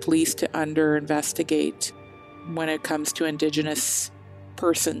 the police to under-investigate when it comes to Indigenous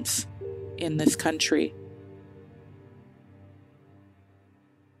persons in this country.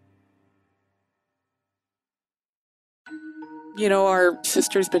 Our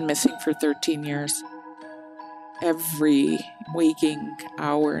sister's been missing for 13 years. Every waking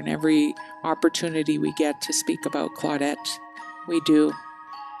hour and every opportunity we get to speak about Claudette, we do.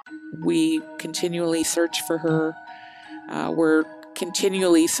 We continually search for her. We're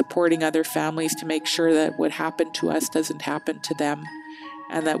continually supporting other families to make sure that what happened to us doesn't happen to them,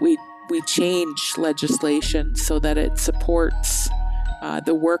 and that we change legislation so that it supports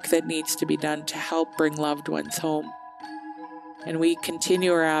the work that needs to be done to help bring loved ones home. And we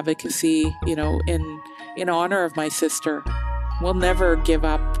continue our advocacy, in honor of my sister. We'll never give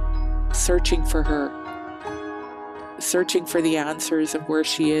up searching for her, searching for the answers of where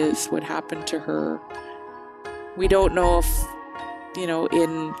she is, what happened to her. We don't know if,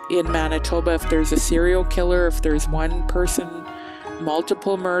 in Manitoba, if there's a serial killer, if there's one person,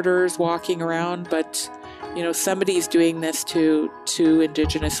 multiple murders walking around, but, somebody's doing this to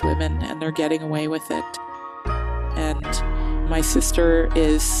Indigenous women, and they're getting away with it. And my sister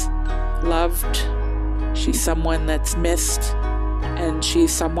is loved. She's someone that's missed, and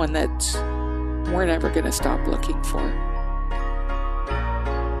she's someone that we're never going to stop looking for.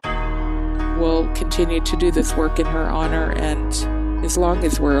 We'll continue to do this work in her honor, and as long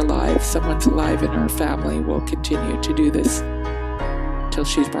as we're alive, someone's alive in our family, we'll continue to do this till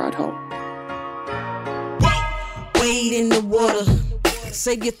she's brought home. Wade in the water.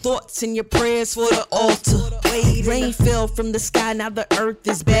 Save your thoughts and your prayers for the altar. Rain fell from the sky, now the earth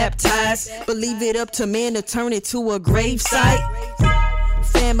is baptized. But leave it up to man to turn it to a gravesite.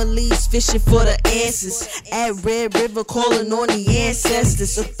 Families fishing for the answers at Red River, calling on the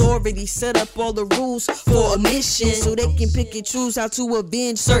ancestors. Authorities set up all the rules for a mission so they can pick and choose how to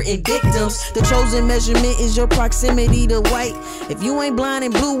avenge certain victims. The chosen measurement is your proximity to white. If you ain't blind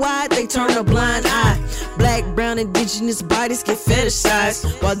and blue-eyed, they turn a blind eye. Black, brown, Indigenous bodies get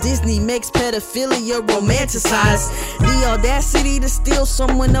fetishized, while Disney makes pedophilia romanticized. The audacity to steal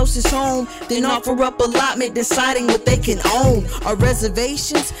someone else's home, then offer up allotment, deciding what they can own. Our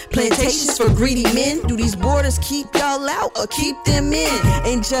reservations, plantations for greedy men. Do these borders keep y'all out or keep them in?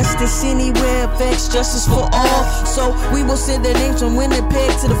 Injustice anywhere affects justice for all, so we will send their names from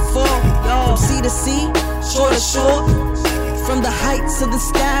Winnipeg to the fall. From sea to sea, shore to shore, from the heights of the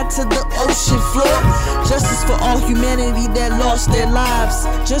sky to the ocean floor. Justice for all humanity that lost their lives.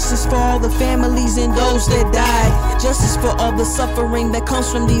 Justice for all the families and those that died. Justice for all the suffering that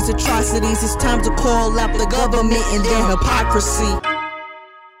comes from these atrocities. It's time to call out the government and their hypocrisy.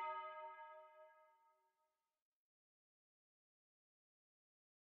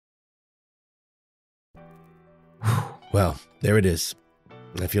 Well, there it is.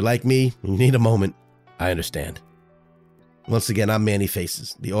 If you're like me, you need a moment, I understand. Once again, I'm Manny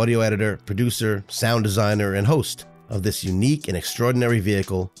Faces, the audio editor, producer, sound designer, and host of this unique and extraordinary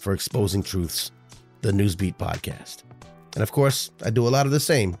vehicle for exposing truths, the Newsbeat podcast. And of course, I do a lot of the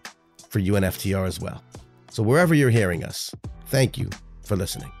same for UNFTR as well. So wherever you're hearing us, thank you for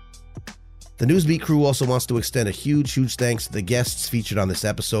listening. The Newsbeat crew also wants to extend a huge thanks to the guests featured on this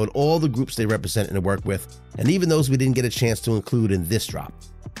episode, all the groups they represent and work with, and even those we didn't get a chance to include in this drop.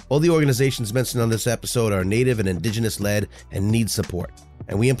 All the organizations mentioned on this episode are Native and Indigenous-led and need support.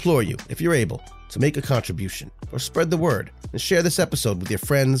 And we implore you, if you're able, to make a contribution or spread the word and share this episode with your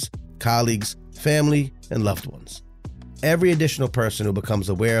friends, colleagues, family, and loved ones. Every additional person who becomes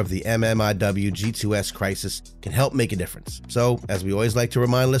aware of the MMIWG2S crisis can help make a difference. So, as we always like to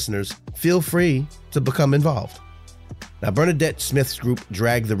remind listeners, feel free to become involved. Now, Bernadette Smith's group,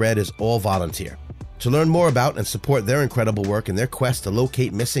 Drag the Red, is all volunteer. To learn more about and support their incredible work in their quest to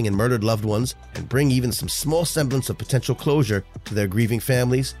locate missing and murdered loved ones and bring even some small semblance of potential closure to their grieving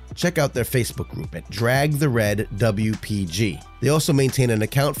families, check out their Facebook group at Drag the Red WPG. They also maintain an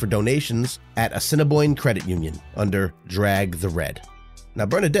account for donations at Assiniboine Credit Union under Drag the Red. Now,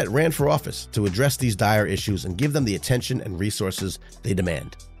 Bernadette ran for office to address these dire issues and give them the attention and resources they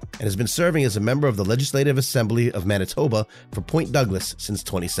demand, and has been serving as a member of the Legislative Assembly of Manitoba for Point Douglas since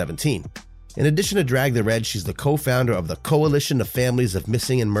 2017. In addition to Drag the Red, she's the co-founder of the Coalition of Families of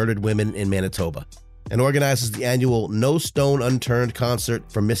Missing and Murdered Women in Manitoba, and organizes the annual No Stone Unturned concert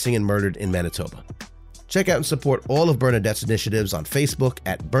for missing and murdered in Manitoba. Check out and support all of Bernadette's initiatives on Facebook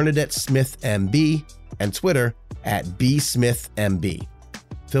at Bernadette Smith MB and Twitter at BSmithMB.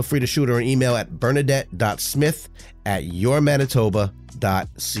 Feel free to shoot her an email at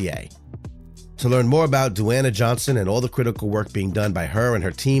bernadette.smith@yourmanitoba.ca. To learn more about Duana Johnson and all the critical work being done by her and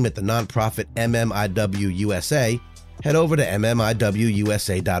her team at the nonprofit MMIWG2S, head over to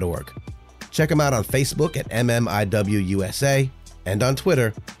MMIWUSA.org. Check them out on Facebook at MMIWUSA and on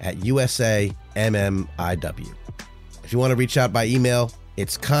Twitter at USAMMIW. If you want to reach out by email,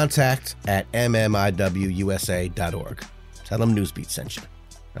 it's contact@MMIWUSA.org. Tell them Newsbeat sent you.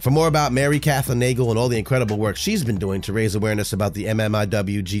 And for more about Mary Kathleen Nagel and all the incredible work she's been doing to raise awareness about the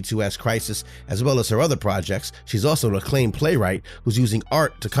MMIWG2S crisis, as well as her other projects, she's also an acclaimed playwright who's using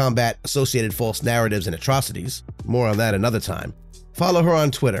art to combat associated false narratives and atrocities. More on that another time. Follow her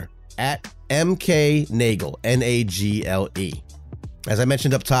on Twitter at MKNagel, Nagle. As I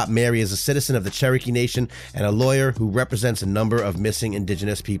mentioned up top, Mary is a citizen of the Cherokee Nation and a lawyer who represents a number of missing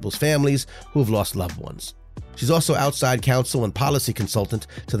Indigenous people's families who have lost loved ones. She's also outside counsel and policy consultant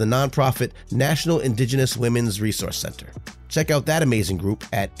to the nonprofit National Indigenous Women's Resource Center. Check out that amazing group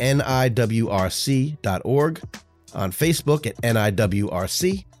at niwrc.org, on Facebook at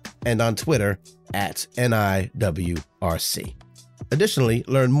niwrc, and on Twitter at niwrc. Additionally,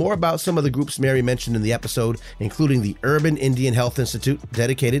 learn more about some of the groups Mary mentioned in the episode, including the Urban Indian Health Institute,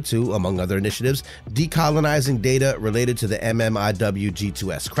 dedicated to, among other initiatives, decolonizing data related to the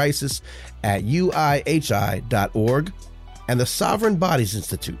MMIWG2S crisis at uihi.org, and the Sovereign Bodies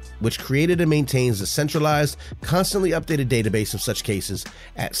Institute, which created and maintains a centralized, constantly updated database of such cases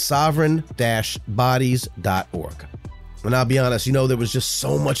at sovereign-bodies.org. And I'll be honest, there was just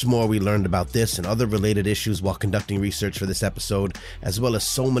so much more we learned about this and other related issues while conducting research for this episode, as well as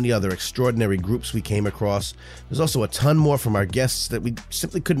so many other extraordinary groups we came across. There's also a ton more from our guests that we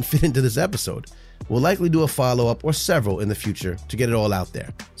simply couldn't fit into this episode. We'll likely do a follow-up or several in the future to get it all out there,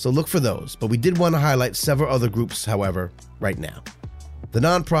 so look for those. But we did want to highlight several other groups, however, right now. The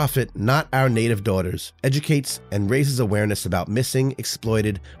nonprofit Not Our Native Daughters educates and raises awareness about missing,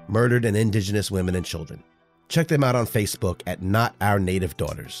 exploited, murdered, and Indigenous women and children. Check them out on Facebook at Not Our Native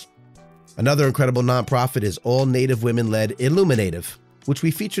Daughters. Another incredible nonprofit is all Native women-led Illuminative, which we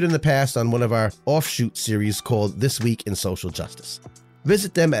featured in the past on one of our offshoot series called This Week in Social Justice.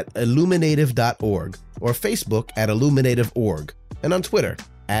 Visit them at illuminative.org or Facebook at illuminative.org and on Twitter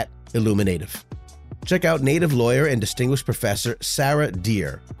at Illuminative. Check out Native lawyer and distinguished professor Sarah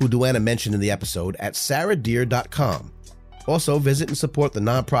Deer, who Duana mentioned in the episode, at sarahdeer.com. Also, visit and support the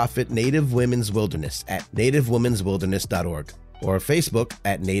nonprofit Native Women's Wilderness at nativewomenswilderness.org or Facebook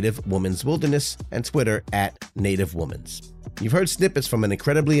at Native Women's Wilderness and Twitter at Native Womens. You've heard snippets from an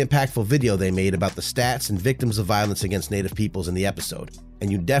incredibly impactful video they made about the stats and victims of violence against Native peoples in the episode,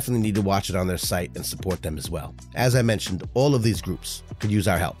 and you definitely need to watch it on their site and support them as well. As I mentioned, all of these groups could use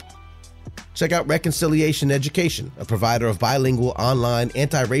our help. Check out Reconciliation Education, a provider of bilingual online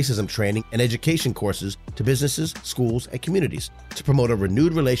anti-racism training and education courses to businesses, schools, and communities to promote a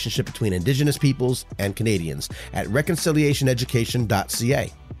renewed relationship between Indigenous peoples and Canadians at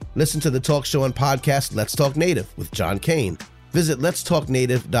reconciliationeducation.ca. Listen to the talk show and podcast Let's Talk Native with John Kane. Visit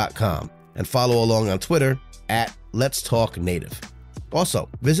letstalknative.com and follow along on Twitter at Let's Talk Native. Also,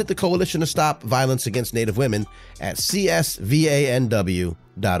 visit the Coalition to Stop Violence Against Native Women at csvanw.org.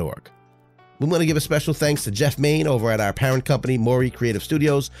 We want to give a special thanks to Jeff Main over at our parent company, Maury Creative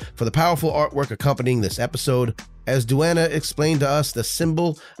Studios, for the powerful artwork accompanying this episode. As Duana explained to us, the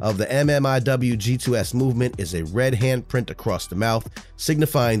symbol of the MMIWG2S movement is a red handprint across the mouth,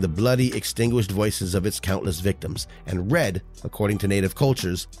 signifying the bloody, extinguished voices of its countless victims, and red, according to Native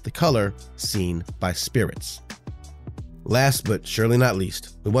cultures, the color seen by spirits. Last but surely not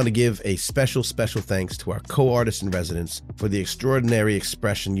least, we want to give a special thanks to our co-artists in residence for the extraordinary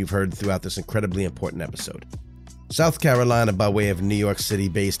expression you've heard throughout this incredibly important episode. South Carolina by way of New York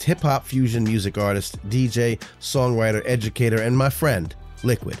City-based hip-hop fusion music artist, DJ, songwriter, educator, and my friend,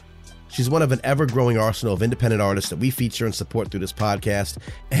 Liquid. She's one of an ever-growing arsenal of independent artists that we feature and support through this podcast,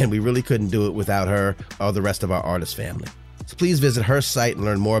 and we really couldn't do it without her or the rest of our artist family. So please visit her site and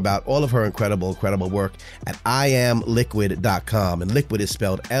learn more about all of her incredible work at iamliquid.com, and Liquid is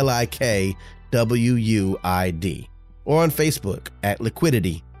spelled Likwuid, or on Facebook at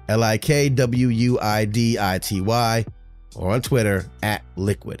Liquidity, Likwuidity, or on Twitter at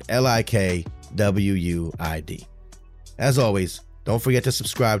Liquid, LIKWUID. As always, don't forget to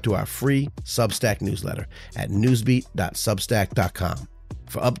subscribe to our free Substack newsletter at newsbeat.substack.com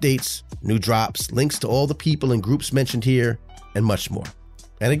for updates, new drops, links to all the people and groups mentioned here, and much more.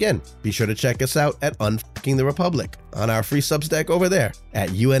 And again, be sure to check us out at Unfucking the Republic on our free Substack over there at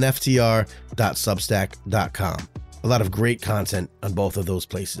unftr.substack.com. A lot of great content on both of those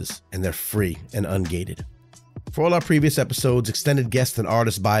places, and they're free and ungated. For all our previous episodes, extended guest and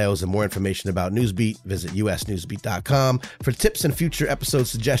artist bios, and more information about Newsbeat, visit usnewsbeat.com. For tips and future episode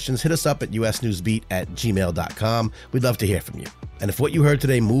suggestions, hit us up at usnewsbeat@gmail.com. We'd love to hear from you. And if what you heard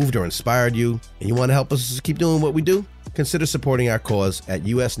today moved or inspired you, and you want to help us keep doing what we do, consider supporting our cause at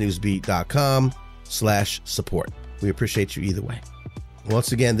usnewsbeat.com/support. We appreciate you either way.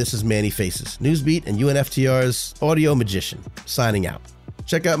 Once again, this is Manny Faces, Newsbeat and UNFTR's audio magician, signing out.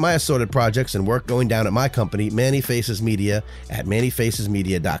 Check out my assorted projects and work going down at my company, Manny Faces Media, at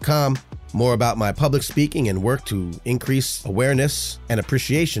mannyfacesmedia.com. More about my public speaking and work to increase awareness and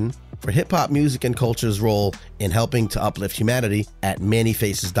appreciation for hip-hop music and culture's role in helping to uplift humanity at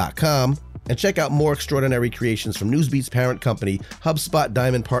mannyfaces.com. And check out more extraordinary creations from Newsbeat's parent company, HubSpot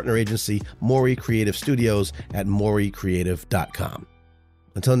Diamond Partner Agency, Maury Creative Studios at maurycreative.com.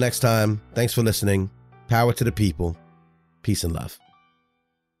 Until next time, thanks for listening. Power to the people. Peace and love.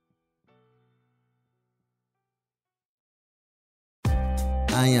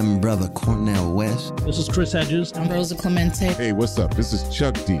 I am Brother Cornell West. This is Chris Hedges. I'm Rosa Clemente. Hey, what's up? This is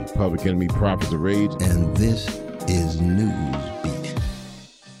Chuck D, Public Enemy, Prophets of Rage. And this is Newsbeat.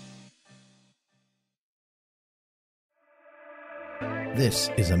 This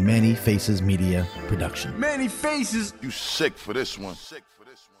is a Manny Faces Media production. Manny Faces! You sick for this one.